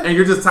formula, and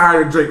you're just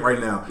tired of Drake right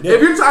now. Yeah.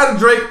 If you're tired of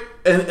Drake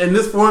and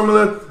this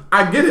formula,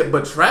 I get it.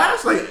 But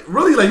trash, like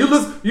really, like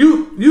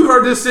you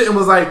heard this shit and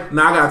was like,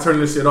 nah, I gotta turn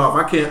this shit off.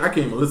 I can't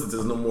even listen to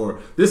this no more.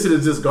 This shit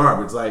is just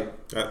garbage. Like.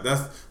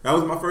 That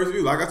was my first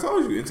view. Like I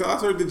told you, until I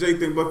heard the J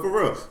thing. But for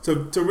real,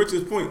 to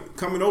Richard's point,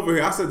 coming over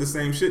here, I said the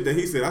same shit that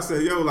he said. I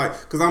said, yo, like,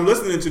 because I'm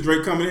listening to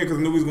Drake coming here because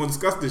I knew he was going to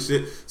discuss this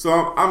shit.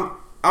 So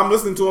I'm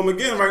listening to him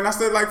again, right? And I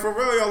said, like, for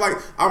real, yo, like,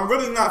 I'm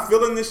really not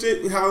feeling this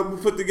shit, how we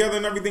put together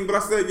and everything. But I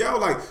said, yo,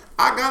 like,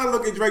 I gotta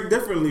look at Drake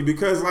differently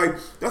because, like,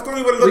 that's the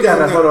only way to look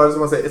at him. Hold on, I just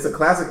want to say, it's a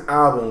classic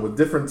album with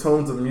different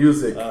tones of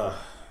music.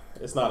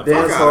 It's not a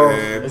Dance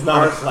classic. It's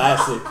not a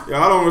classic.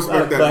 Yeah, I don't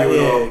respect that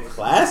view at all.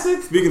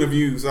 Classic? Speaking of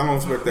views, I don't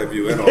respect that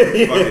view at all.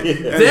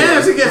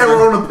 Damn, she can have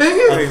her own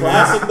opinion. A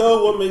classic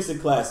though? What makes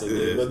it classic?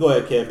 Yeah. But go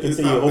ahead, Kev.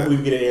 Continue. Hopefully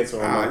we get an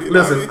answer on that.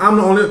 Listen, I'm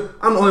the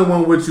only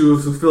one with you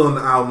who's feeling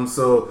the album,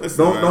 so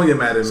don't get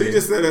mad at me. She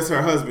just said that's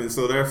her husband,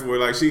 so therefore,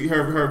 like,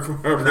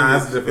 her nah,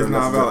 it's different. It's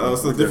not about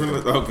us. So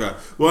different. Okay.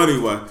 Well,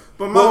 anyway,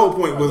 but my whole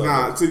point was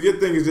not. So your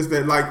thing is just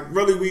that, like,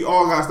 really, we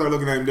all gotta start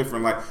looking at him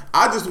different. Like,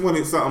 I just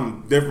wanted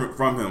something different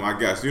from him. I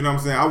guess you know what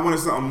I'm saying. I wanted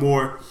something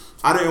more.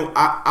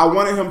 I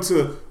wanted him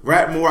to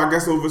rap more. I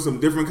guess over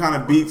some different kind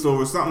of beats,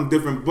 over something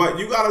different. But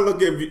you gotta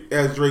look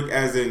at Drake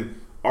as an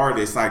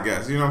artist. I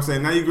guess you know what I'm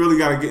saying. Now you really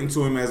gotta get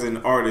into him as an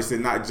artist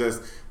and not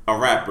just a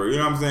rapper, you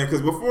know what I'm saying?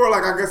 Because before,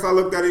 like, I guess I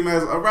looked at him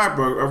as a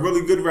rapper, a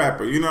really good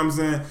rapper, you know what I'm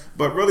saying?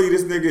 But really,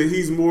 this nigga,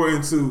 he's more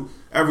into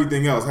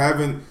everything else,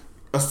 having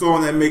a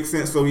song that makes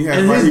sense. So he has,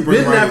 and he's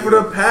been that for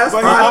the past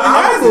 5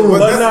 albums.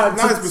 But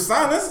that's not his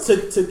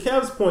persona. To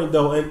Kev's point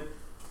though, and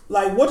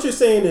like what you're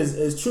saying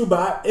is true,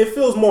 but it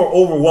feels more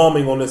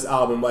overwhelming on this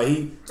album. Like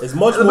he is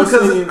much more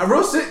because singing.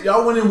 Real shit,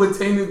 y'all went in with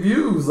tainted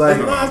views. Like,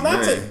 it's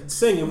not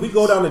singing. We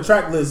go down the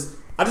track list.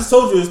 I just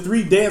told you there's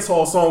 3 dance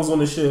hall songs on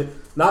this shit.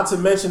 Not to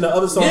mention the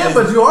other songs. Yeah,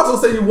 but you also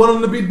said you want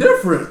them to be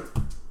different.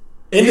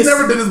 And you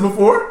never did this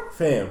before,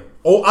 fam.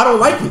 Oh, I don't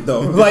like it though.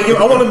 Like,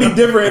 I want to be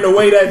different in a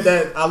way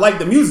that I like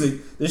the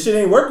music. This shit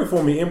ain't working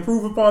for me.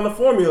 Improve upon the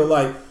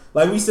formula.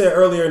 Like we said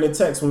earlier in the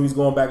text when we was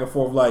going back and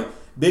forth. Like,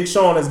 Big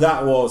Sean has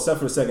got, well, except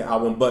for the second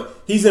album,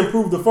 but he's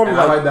improved the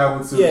formula. And I like that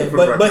one too. Yeah,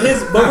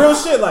 but real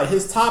shit, like,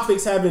 his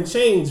topics haven't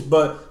changed,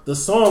 but the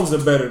songs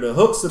are better, the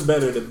hooks are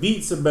better, the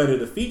beats are better,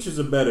 the features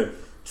are better.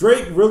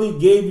 Drake really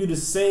gave you the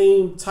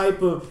same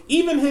type of,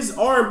 even his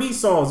R&B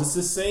songs, it's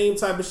the same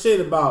type of shit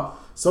about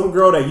some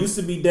girl that used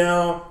to be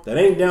down, that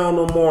ain't down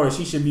no more, and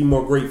she should be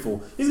more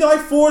grateful. He's got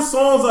like 4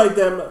 songs like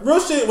that. Real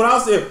shit, when I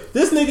say,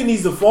 this nigga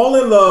needs to fall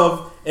in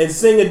love and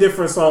sing a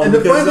different song. And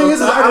the funny thing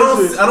is,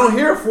 I don't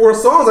hear 4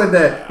 songs like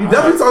that. He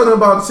definitely talking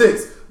about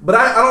chicks, but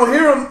I don't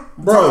hear him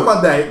talking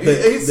about that.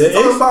 He's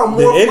talking about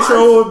more. The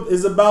intro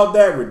is about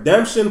that.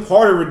 Redemption,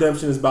 part of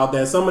redemption is about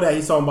that. Some of that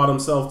he's talking about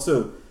himself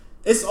too.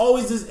 It's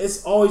always just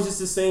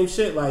the same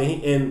shit.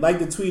 Like, and like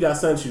the tweet I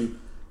sent you,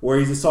 where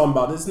he's just talking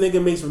about this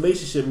nigga makes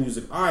relationship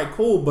music. All right,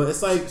 cool, but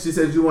it's like, she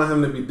said you want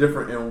him to be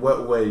different. In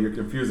what way? You're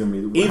confusing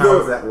me. How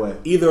is that way?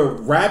 Either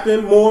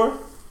rapping more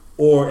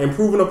or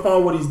improving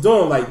upon what he's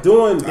doing. Like,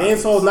 doing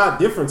dancehall is not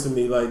different to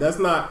me. Like, that's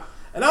not.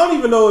 And I don't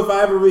even know if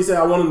I ever really said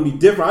I want him to be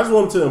different. I just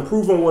want him to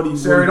improve on what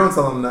he's doing. Sherry, don't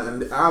tell him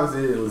nothing.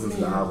 Obviously, he didn't listen to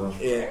the album.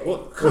 Yeah, well,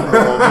 come on,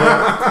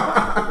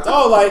 man.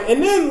 Oh, like,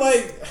 and then,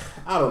 like,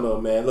 I don't know,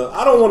 man. Look,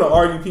 I don't want to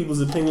argue people's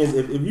opinions.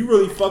 If you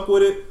really fuck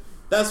with it,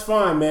 that's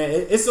fine, man.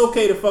 It's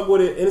okay to fuck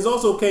with it, and it's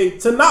also okay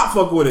to not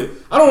fuck with it.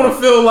 I don't want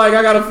to feel like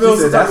I gotta feel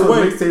some type of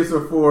way. That's what mixtapes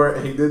are for,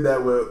 and he did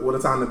that with "What a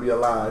Time to Be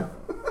Alive."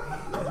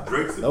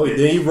 No, then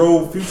he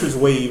rode Future's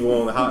wave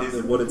on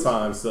What a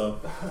Time. So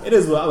it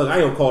is. Look, I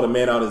don't call the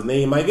man out his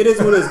name. Like, it is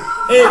what it is.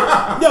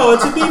 And yo,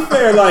 to be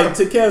fair, like,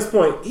 to Kev's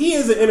point, he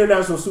is an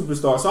international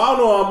superstar. So I don't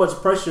know how much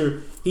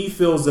pressure he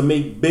feels to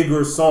make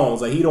bigger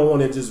songs. Like, he don't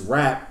want to just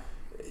rap.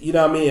 You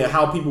know what I mean? And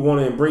how people want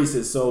to embrace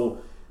it.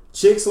 So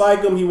chicks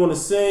like him. He want to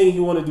sing. He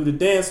want to do the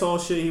dance hall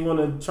shit. He want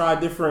to try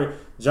different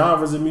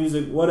genres of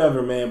music.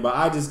 Whatever, man. But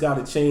I just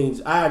got to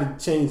change. I had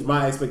to change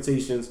my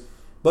expectations.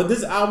 But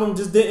this album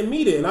just didn't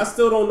meet it. And I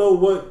still don't know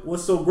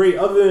what's so great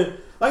other than,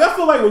 like, I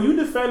feel like when you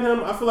defend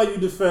him, I feel like you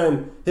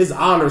defend his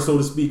honor, so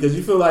to speak. Because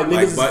you feel like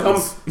niggas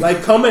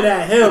is coming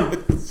at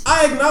him.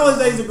 I acknowledge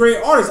that he's a great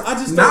artist. I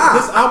just think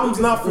this album's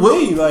not for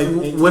me. Like,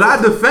 what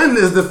I defend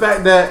is the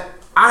fact that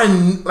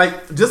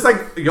just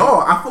like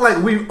y'all, I feel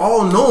like we've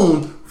all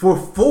known for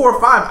 4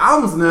 or 5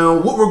 albums now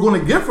what we're going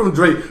to get from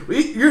Drake.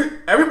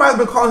 Everybody's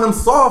been calling him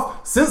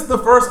soft since the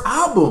first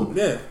album.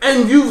 Yeah.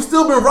 And you've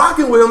still been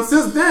rocking with him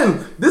since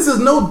then. This is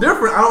no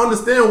different. I don't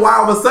understand why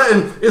all of a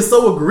sudden it's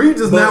so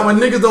egregious now when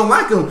niggas don't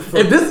like him.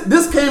 If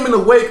this came in the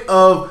wake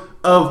of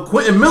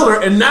Quentin Miller,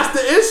 and that's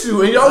the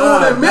issue, and y'all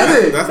won't admit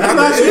it. That's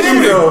not the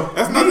issue, though.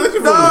 That's not the issue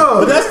for me.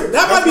 No. But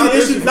that might be the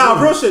issue.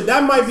 Nah, real shit.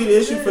 That might be the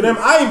issue for them.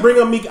 I ain't bring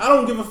up Meek. I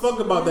don't give a fuck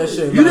about that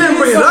shit. You didn't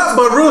bring it up,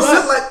 but real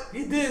shit, like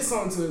he did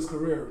something to his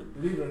career,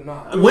 believe it or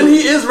not. when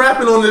he is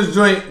rapping on this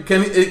joint,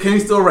 can he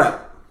still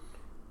rap?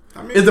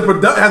 I mean, has the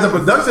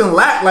production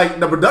lack? Like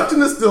the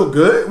production is still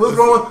good. What's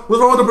wrong with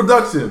the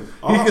production?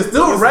 He can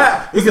still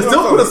rap. He can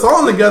still put a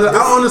song together. I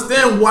don't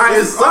understand why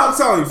it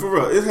sucks. I'm telling you, for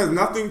real, it has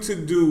nothing to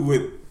do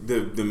with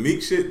the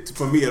Meek shit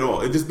for me at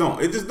all. It just don't.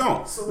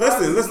 So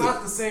Listen. It's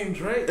not the same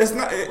Drake. It's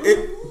not.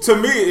 To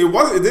me, it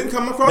wasn't. It didn't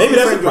come across. Maybe the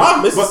that's same the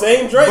problem. It's the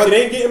same Drake. It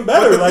ain't getting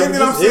better. But the like, thing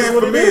that I'm saying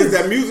for me is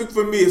that music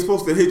for me is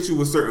supposed to hit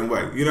you a certain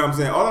way. You know what I'm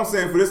saying? All I'm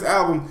saying for this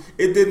album,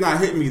 it did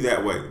not hit me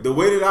that way. The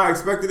way that I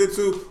expected it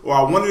to, or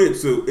I wanted it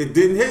to, it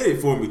didn't hit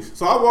it for me.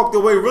 So I walked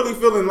away really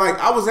feeling like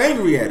I was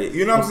angry at it.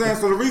 You know what I'm saying?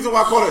 So the reason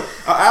why I call it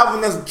an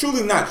album that's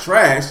truly not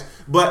trash.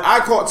 But I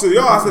caught to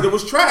y'all, I said it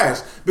was trash.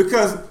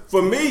 Because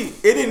for me,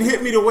 it didn't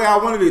hit me the way I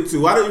wanted it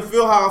to. I didn't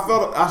feel how I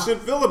felt I should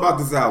feel about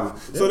this album.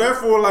 Yeah. So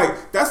therefore,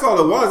 like, that's all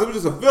it was. It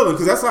was just a feeling.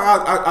 Because that's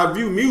how I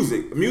view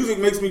music. Music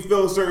makes me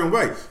feel a certain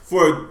way.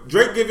 For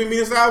Drake giving me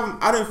this album,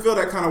 I didn't feel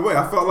that kind of way.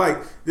 I felt like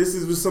this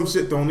is just some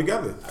shit thrown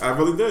together. I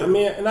really did. I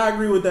mean, and I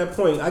agree with that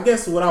point. I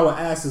guess what I would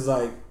ask is,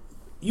 like,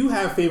 you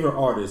have favorite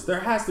artists.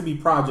 There has to be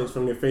projects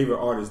from your favorite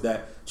artists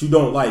that you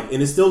don't like.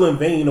 And it's still in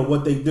vain of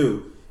what they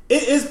do.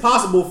 It is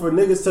possible for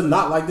niggas to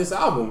not like this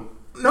album.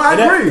 No, I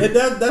agree.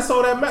 That's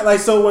all that matters. Like,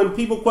 so when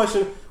people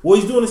question, well,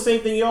 he's doing the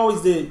same thing he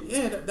always did.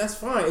 Yeah, that's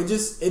fine.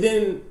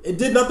 It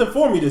did nothing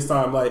for me this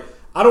time. Like,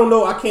 I don't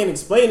know. I can't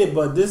explain it,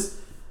 but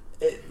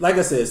like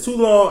I said, it's too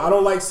long. I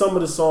don't like some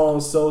of the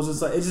songs, so it's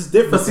just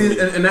different. But see,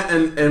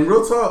 and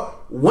real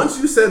talk. Once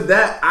you said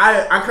that,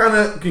 I kind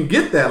of can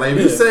get that. Like, if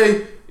you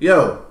say,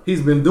 yo,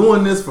 he's been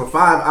doing this for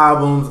 5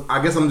 albums.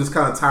 I guess I'm just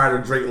kind of tired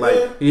of Drake.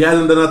 Like, he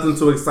hasn't done nothing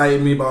to excite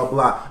me, blah,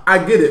 blah. I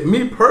get it.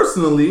 Me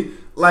personally,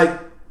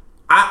 but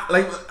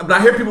I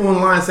hear people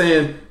online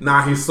saying,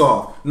 nah, he's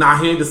soft. Nah,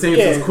 he ain't the same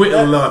since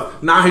Quentin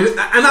Love. Nah, and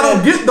I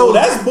don't get those.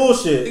 That's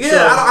bullshit. Yeah,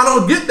 so. I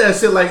don't get that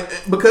shit.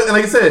 Because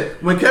like you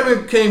said, when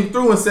Kevin came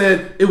through and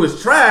said it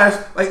was trash,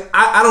 like,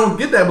 I don't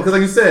get that because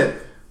like you said,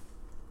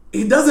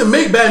 he doesn't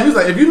make bad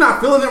music. Like, if you're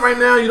not feeling it right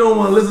now, you don't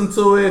want to listen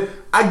to it.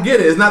 I get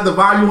it. It's not the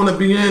vibe you want to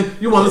be in.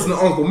 You want to listen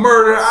to Uncle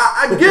Murder.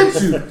 I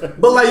get you.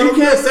 But like, you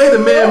can't say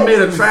the man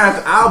made a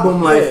trash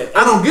album. Like,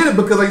 I don't get it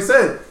because like I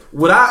said,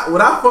 what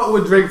I fought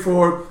with Drake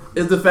for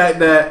is the fact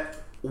that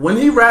when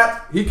he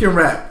rap, he can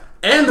rap.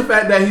 And the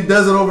fact that he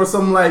does it over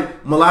some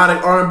like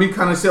melodic R&B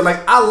kind of shit.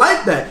 Like, I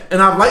like that.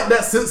 And I've liked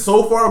that since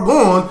So Far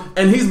Gone.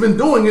 And he's been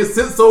doing it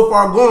since So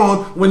Far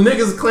Gone when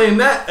niggas claim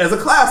that as a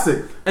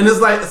classic. And it's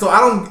like, so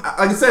I don't,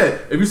 like I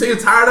said, if you say you're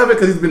tired of it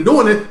because he's been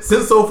doing it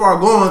since So Far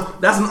Gone,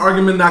 that's an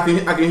argument that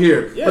I can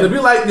hear. Yeah. But if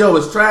you're like, yo,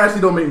 it's trash, he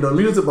don't make no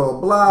music, blah,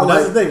 blah, blah. But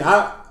that's the thing.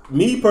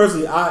 Me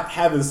personally, I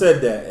haven't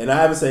said that, and I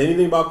haven't said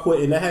anything about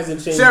quitting. That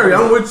hasn't changed. Sherry,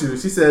 I'm with you.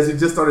 She says he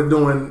just started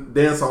doing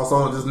dancehall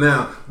songs just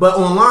now, but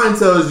online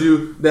tells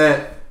you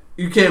that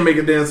you can't make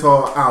a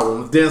dancehall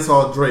album,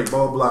 dancehall Drake,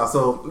 blah blah blah.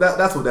 So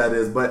that's what that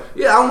is. But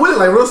yeah, I'm with it.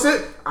 Like, real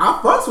shit,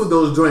 I fucks with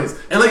those joints.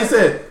 And like you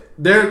said,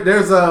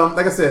 there's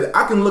like I said,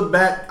 I can look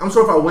back. I'm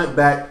sure if I went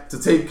back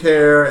to Take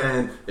Care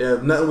and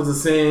if nothing was the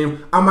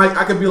same,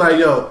 I could be like,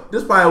 yo,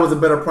 this probably was a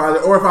better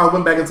project. Or if I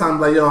went back in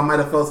time, like, yo, I might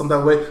have felt some type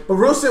of way. But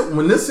real shit,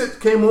 when this shit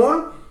came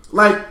on,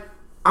 like,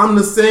 I'm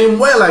the same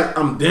way. Like,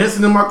 I'm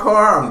dancing in my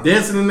car, I'm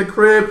dancing in the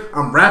crib,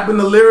 I'm rapping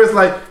the lyrics.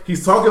 Like,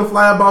 he's talking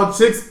fly about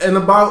chicks and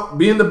about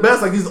being the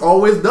best, like he's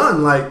always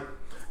done. Like,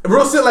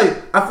 real shit.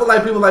 Like, I feel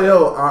like people like,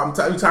 yo, I'm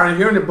tired of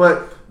hearing it,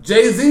 but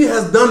Jay-Z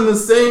has done the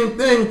same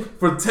thing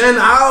for 10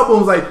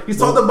 albums. Like, he's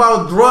talked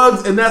about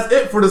drugs, and that's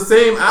it for the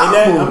same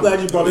album. I'm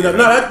glad you brought it up.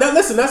 No,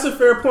 listen, that's a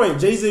fair point.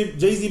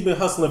 Jay-Z been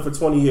hustling for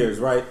 20 years,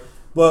 right?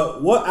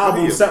 But what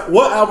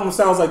album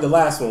sounds like the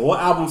last one?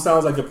 What album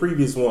sounds like the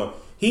previous one?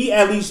 He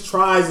at least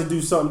tries to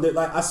do something that,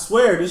 like, I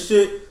swear, this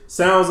shit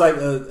sounds like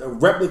a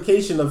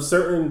replication of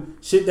certain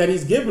shit that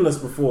he's given us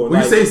before.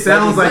 When you say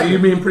sounds like, you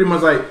mean pretty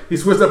much like he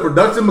switched up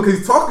production because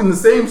he's talking the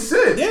same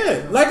shit.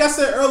 Yeah, like I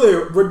said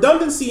earlier,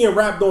 redundancy in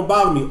rap don't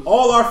bother me.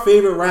 All our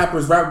favorite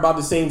rappers rap about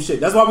the same shit.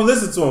 That's why we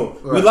listen to them.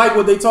 Right. We like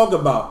what they talk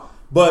about.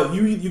 But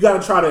you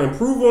got to try to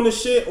improve on the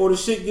shit, or the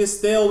shit gets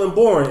stale and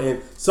boring.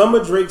 And some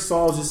of Drake's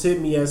songs just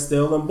hit me as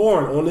stale and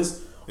boring on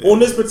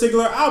this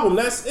particular album.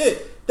 That's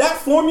it. That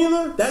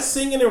formula, that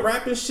singing and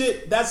rapping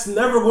shit, that's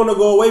never going to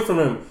go away from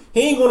him.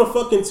 He ain't going to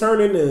fucking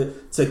turn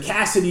into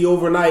Cassidy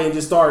overnight and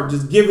just start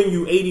just giving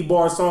you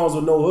 80-bar songs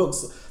with no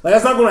hooks. Like,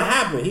 that's not going to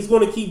happen. He's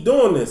going to keep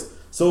doing this.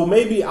 So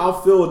maybe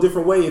I'll feel a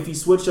different way if he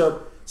switch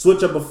up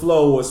switch up a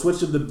flow or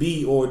switch up the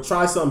beat or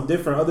try something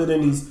different other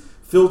than these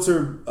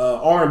filtered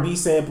R&B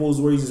samples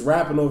where he's just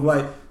rapping over.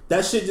 Like,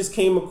 that shit just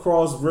came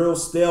across real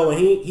stale, and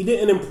he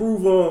didn't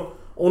improve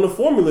on the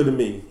formula to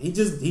me. He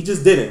just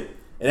didn't.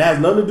 And it has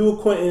nothing to do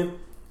with Quentin.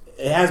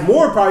 It has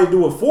more probably to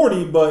do with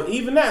 40, but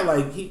even that,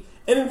 like,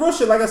 and in real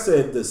shit, like I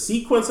said, the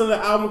sequence of the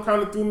album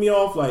kind of threw me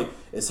off. Like,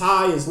 it's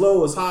high, it's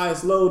low, it's high,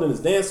 it's low, then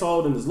it's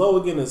dancehall, then it's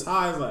low again, it's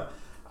high. It's like,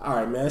 all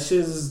right, man, that shit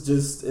is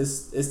just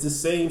it's the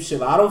same shit.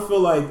 Like, I don't feel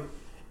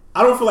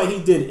like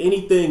he did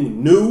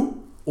anything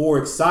new or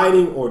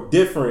exciting or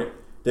different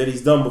that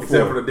he's done before.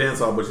 Except for the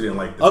dancehall, but you didn't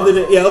like that. Other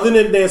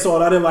than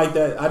dancehall, I didn't like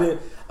that. I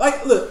didn't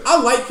like. Look,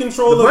 I like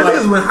Controller. The funny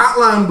is when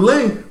Hotline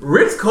Bling,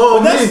 Rich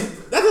called me.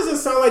 That doesn't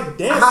sound like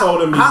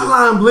dancehall to me.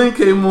 Hotline Bling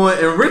came on,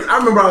 and Rich. I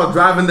remember I was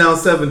driving down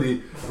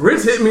 70.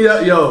 Rich hit me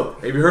up, yo.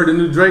 Have you heard the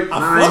new Drake?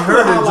 I ain't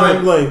heard the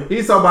Drake.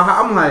 He's talking about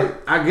how I'm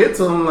like, I get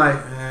to him like,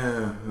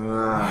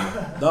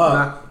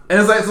 nah. And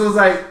it's like, so it's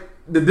like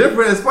the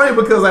difference. It's funny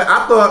because like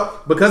I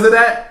thought because of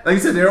that, like you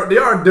said, they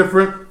are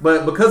different,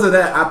 but because of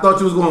that, I thought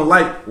you was gonna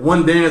like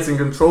One Dance and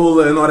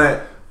Controller and all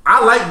that.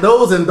 I like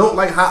those and don't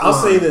like Hotline. I'll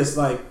say this,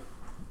 like,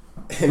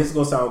 and it's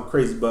gonna sound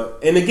crazy, but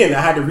and again,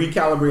 I had to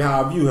recalibrate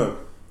how I view him.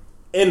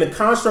 In the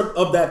construct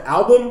of that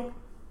album,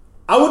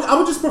 I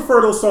would just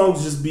prefer those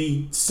songs just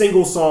be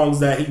single songs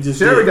that he just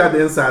Sherry did. got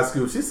the inside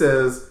scoop. She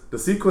says the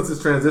sequence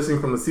is transitioning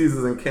from the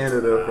seasons in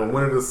Canada from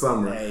winter to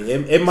summer. Hey,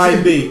 it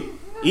might be.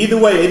 Either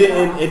way, it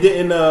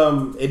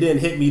didn't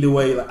hit me the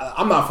way. Like,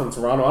 I'm not from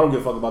Toronto. I don't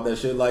give a fuck about that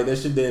shit. Like, that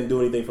shit didn't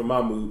do anything for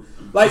my mood.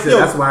 Like, yo,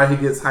 that's why he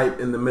gets hyped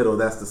in the middle.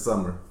 That's the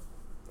summer.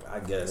 I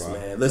guess,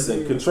 man.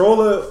 Listen,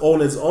 Controller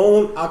on its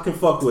own, I can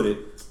fuck with it.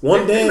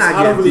 One Dance,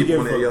 I don't really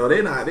give a fuck. Yo,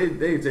 they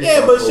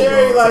yeah, but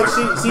Sherry, like,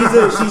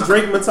 she's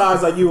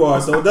Drake-matized like you are,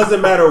 so it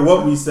doesn't matter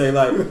what we say.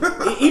 Like,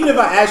 even if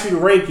I ask you to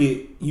rank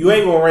it, you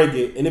ain't gonna rank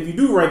it, and if you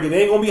do rank it, it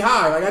ain't gonna be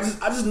high. Like,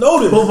 I just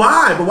noticed. But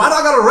why? But why do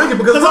I gotta rank it?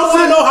 Because I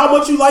want to know how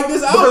much you like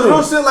this album.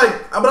 Because real shit,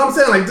 like, but I'm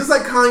saying, like, just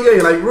like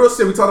Kanye, like, real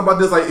shit, we talked about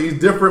this, like, he's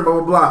different, blah,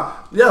 blah, blah.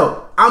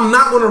 Yo, I'm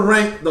not gonna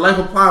rank The Life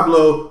of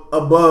Pablo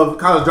above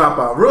College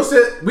Dropout. Real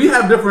shit, we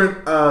have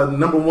different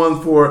number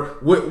ones for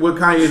what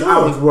Kanye's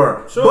albums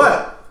were. Sure.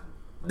 But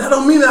that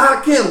don't mean that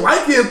I can't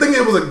like it and think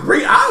it was a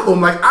great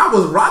album. Like, I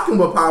was rocking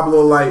with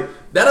Pablo. Like,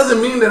 that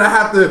doesn't mean that I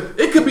have to.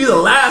 It could be the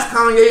last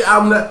Kanye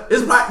album that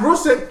is like real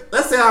shit.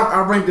 Let's say I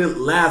ranked it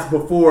last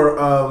before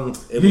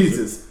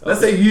Yeezus. Okay. Let's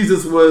say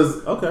Yeezus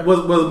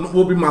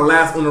will be my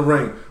last on the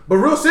ring. But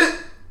real shit,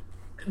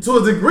 to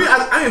a degree,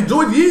 I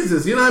enjoyed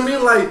Yeezus. You know what I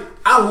mean? Like,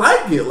 I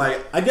like it. Like,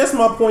 I guess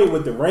my point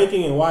with the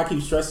ranking and why I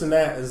keep stressing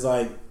that is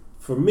like,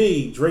 for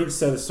me, Drake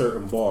set a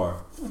certain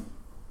bar,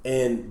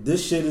 and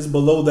this shit is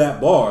below that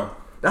bar.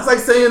 That's like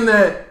saying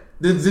that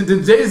the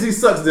Jay-Z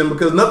sucks then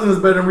because nothing is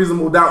better than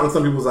Reasonable Doubt in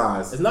some people's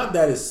eyes. It's not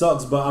that it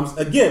sucks, but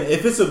again,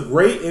 if it's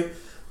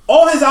if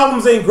all his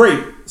albums ain't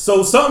great,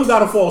 so something got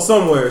to fall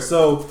somewhere.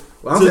 So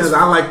what I'm saying is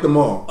I like them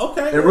all.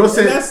 Okay, and real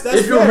shit, that's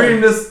if you're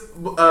reading this,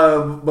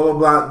 blah blah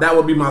blah, that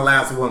would be my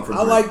last one for.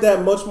 I like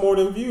that much more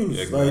than Views.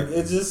 Yeah,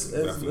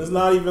 exactly. Like it's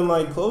not even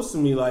like close to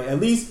me. Like,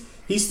 at least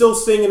he's still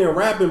singing and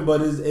rapping,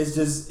 but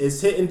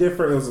it's hitting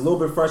different. It was a little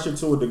bit fresher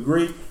to a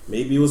degree.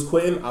 Maybe it was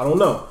Quentin. I don't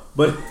know.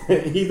 But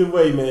either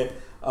way, man,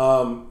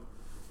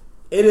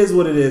 it is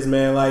what it is,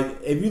 man. Like,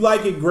 if you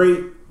like it,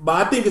 great.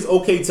 But I think it's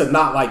okay to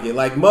not like it.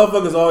 Like,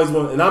 motherfuckers always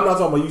want, and I'm not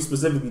talking about you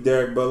specifically,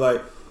 Derek, but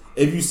like,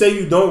 if you say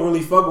you don't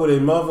really fuck with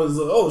it, motherfuckers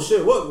like, oh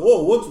shit,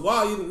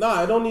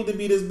 why? It don't need to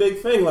be this big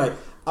thing. Like,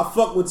 I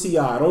fuck with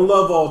T.I. I don't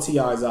love all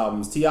T.I.'s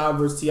albums. T.I.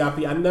 versus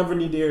T.I.P. I never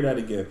need to hear that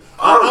again.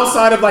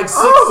 Outside of like 6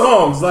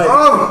 songs. Like,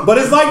 but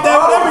it's like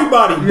that with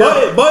everybody.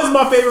 Yeah. Buzz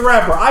my favorite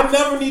rapper. I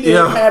never need to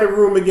hear Padded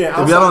Room again.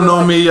 If y'all don't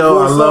know me, yo,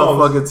 I love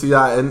fucking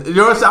T.I. And you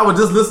know what? I was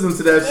just listening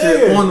to that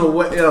shit on the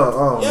way.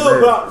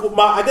 But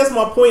I guess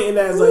my point in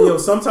that is like,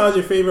 sometimes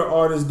your favorite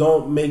artists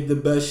don't make the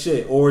best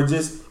shit, or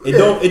just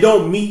it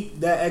don't meet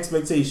that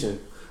expectation.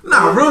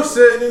 Nah, real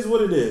shit. It is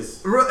what it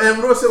is.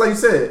 And real shit, like you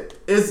said,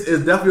 it's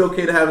definitely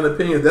okay to have an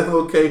opinion. It's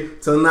definitely okay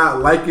to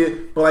not like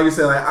it. But like you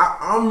said, like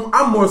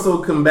I'm more so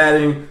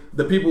combating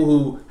the people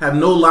who have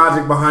no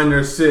logic behind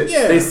their shit.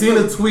 Yeah, they seen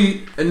a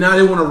tweet and now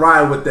they want to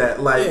ride with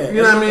that. Like,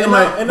 you know what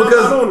I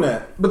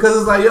mean? Because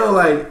it's like, yo,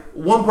 like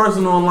one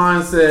person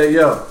online said,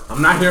 yo,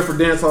 I'm not here for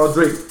Dancehall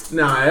Drake.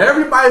 Now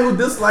everybody who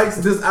dislikes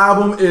this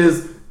album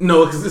is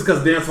it's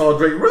because Dancehall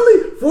Drake.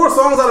 Really? 4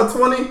 songs out of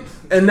 20?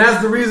 And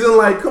that's the reason,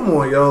 like, come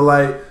on, yo.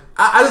 Like,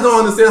 I just don't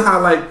understand how,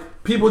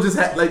 like, people just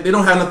they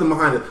don't have nothing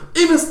behind it.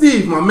 Even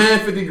Steve, my man,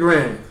 50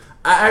 grand.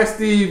 I asked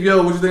Steve,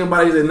 yo, what you think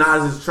about it? He said,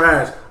 nah, it's just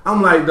trash.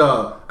 I'm like,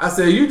 dog. I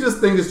said, you just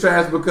think it's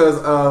trash because,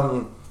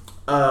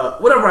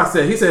 whatever I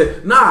said. He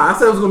said, nah, I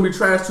said it was going to be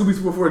trash 2 weeks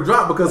before it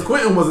dropped because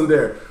Quentin wasn't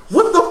there.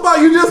 What the fuck?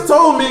 You just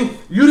told me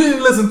you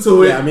didn't listen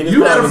to it. Yeah, I mean,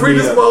 you had a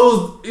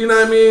predisposed, you know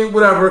what I mean,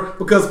 whatever,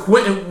 because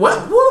Quentin, what?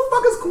 Who the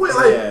fuck is Quentin?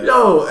 Like,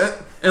 yo.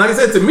 And like I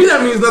said, to me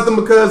that means nothing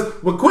because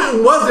when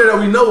Quentin was there that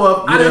we know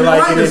of, I didn't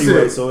like it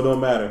anyway, so it don't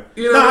matter.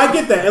 You know I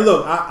get that. And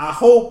look, I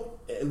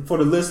hope for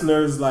the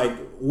listeners, like,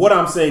 what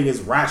I'm saying is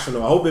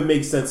rational. I hope it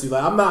makes sense to you.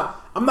 Like, I'm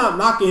I'm not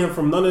knocking him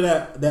from none of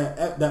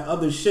that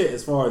other shit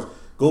as far as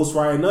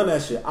ghostwriting, none of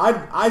that shit.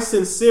 I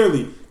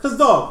sincerely, cause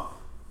dog,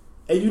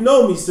 and you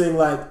know me saying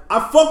like I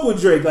fuck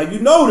with Drake, like you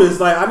know this,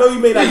 like I know you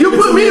may not. You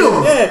put me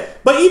on. Yeah,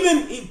 but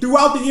even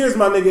throughout the years,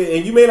 my nigga,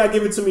 and you may not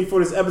give it to me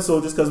for this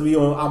episode just because we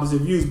on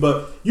opposite views,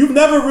 but you've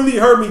never really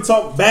heard me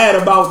talk bad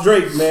about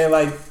Drake, man.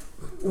 Like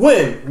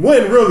when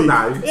really?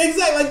 Nah,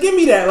 exactly. Like give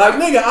me that, like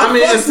nigga. I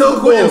mean, until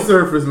Quentin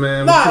Surface,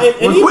 man. Nah,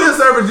 and Quentin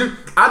Surface,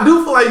 I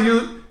do feel like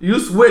you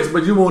switched,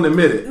 but you won't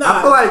admit it. Nah,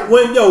 I feel like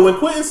when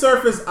Quentin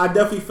surfaced, I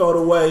definitely felt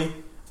away.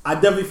 I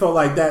definitely felt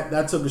like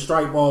that took a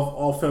stripe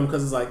off him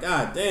because it's like,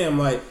 God damn,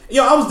 like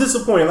I was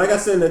disappointed. Like I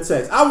said in the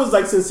text, I was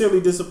like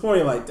sincerely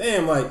disappointed. Like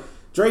damn, like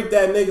Drake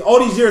that nigga. All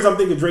these years I'm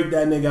thinking Drake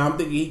that nigga. I'm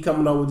thinking he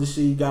coming up with this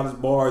shit. He got his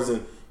bars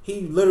and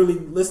he literally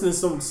listening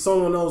to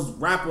someone else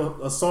rap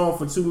a song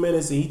for 2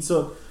 minutes and he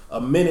took a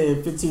minute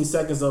and 15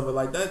 seconds of it.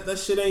 Like that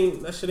shit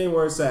ain't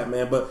where it's at,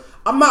 man. But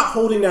I'm not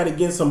holding that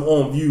against him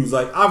on views.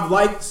 Like I've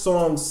liked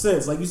songs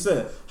since, like you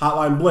said,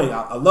 Hotline Bling.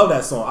 I love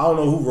that song. I don't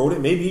know who wrote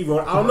it. Maybe he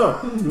wrote it. I don't know.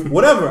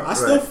 Whatever. I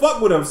still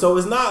fuck with him. So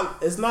it's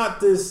not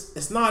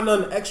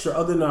nothing extra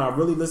other than I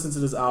really listened to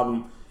this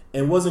album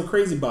and wasn't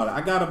crazy about it.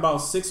 I got about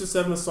 6 or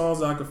 7 songs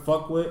that I could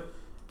fuck with.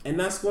 And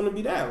that's going to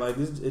be that. Like,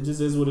 it just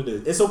is what it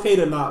is. It's okay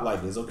to not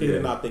like it. It's okay to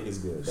not think it's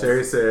good.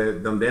 Sherry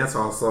said, them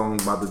dancehall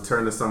songs about to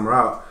turn the summer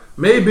out.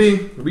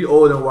 Maybe. We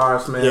old and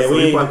washed, man. Yeah, so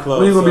we ain't even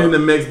close. We ain't going to be in the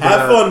mix. But,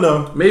 have fun,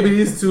 though. Maybe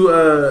these two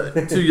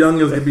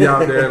youngins could be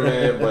out there,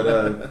 man.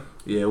 But,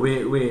 yeah, we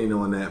ain't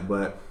doing that.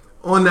 But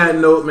on that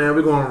note, man,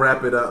 we're going to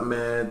wrap it up,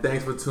 man.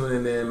 Thanks for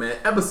tuning in, man.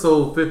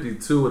 Episode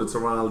 52 of the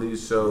Teron Lee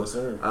Show. Yes,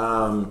 sir.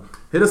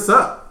 Hit us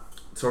up.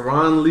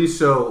 Teron Lee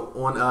Show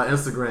on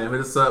Instagram.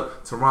 Hit us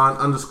up.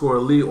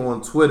 Teron_Lee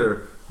on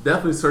Twitter.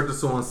 Definitely search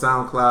us on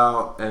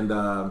SoundCloud and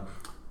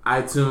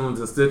iTunes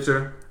and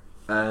Stitcher.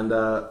 And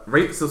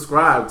rate,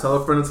 subscribe. Tell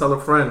a friend and tell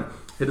a friend.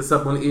 Hit us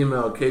up on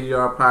email,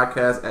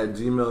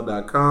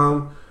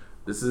 kdrpodcast@gmail.com.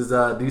 This is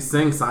D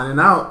Sing signing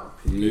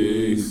out.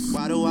 Peace.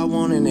 Why do I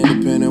want an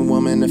independent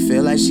woman to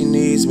feel like she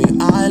needs me?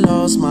 I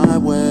lost my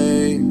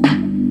way.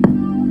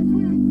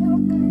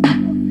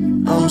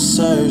 I'm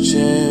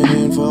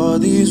searching for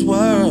these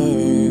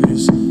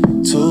words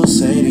to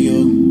say to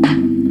you.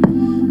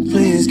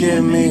 Please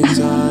give me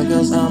time,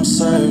 cause I'm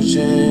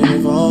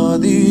searching for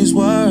these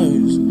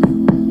words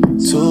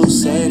to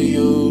say to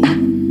you.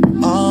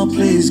 Oh,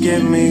 please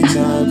give me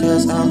time,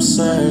 cause I'm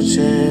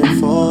searching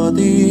for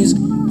these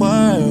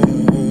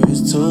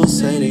words to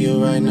say to you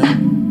right now.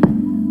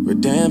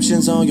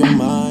 Redemption's on your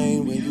mind.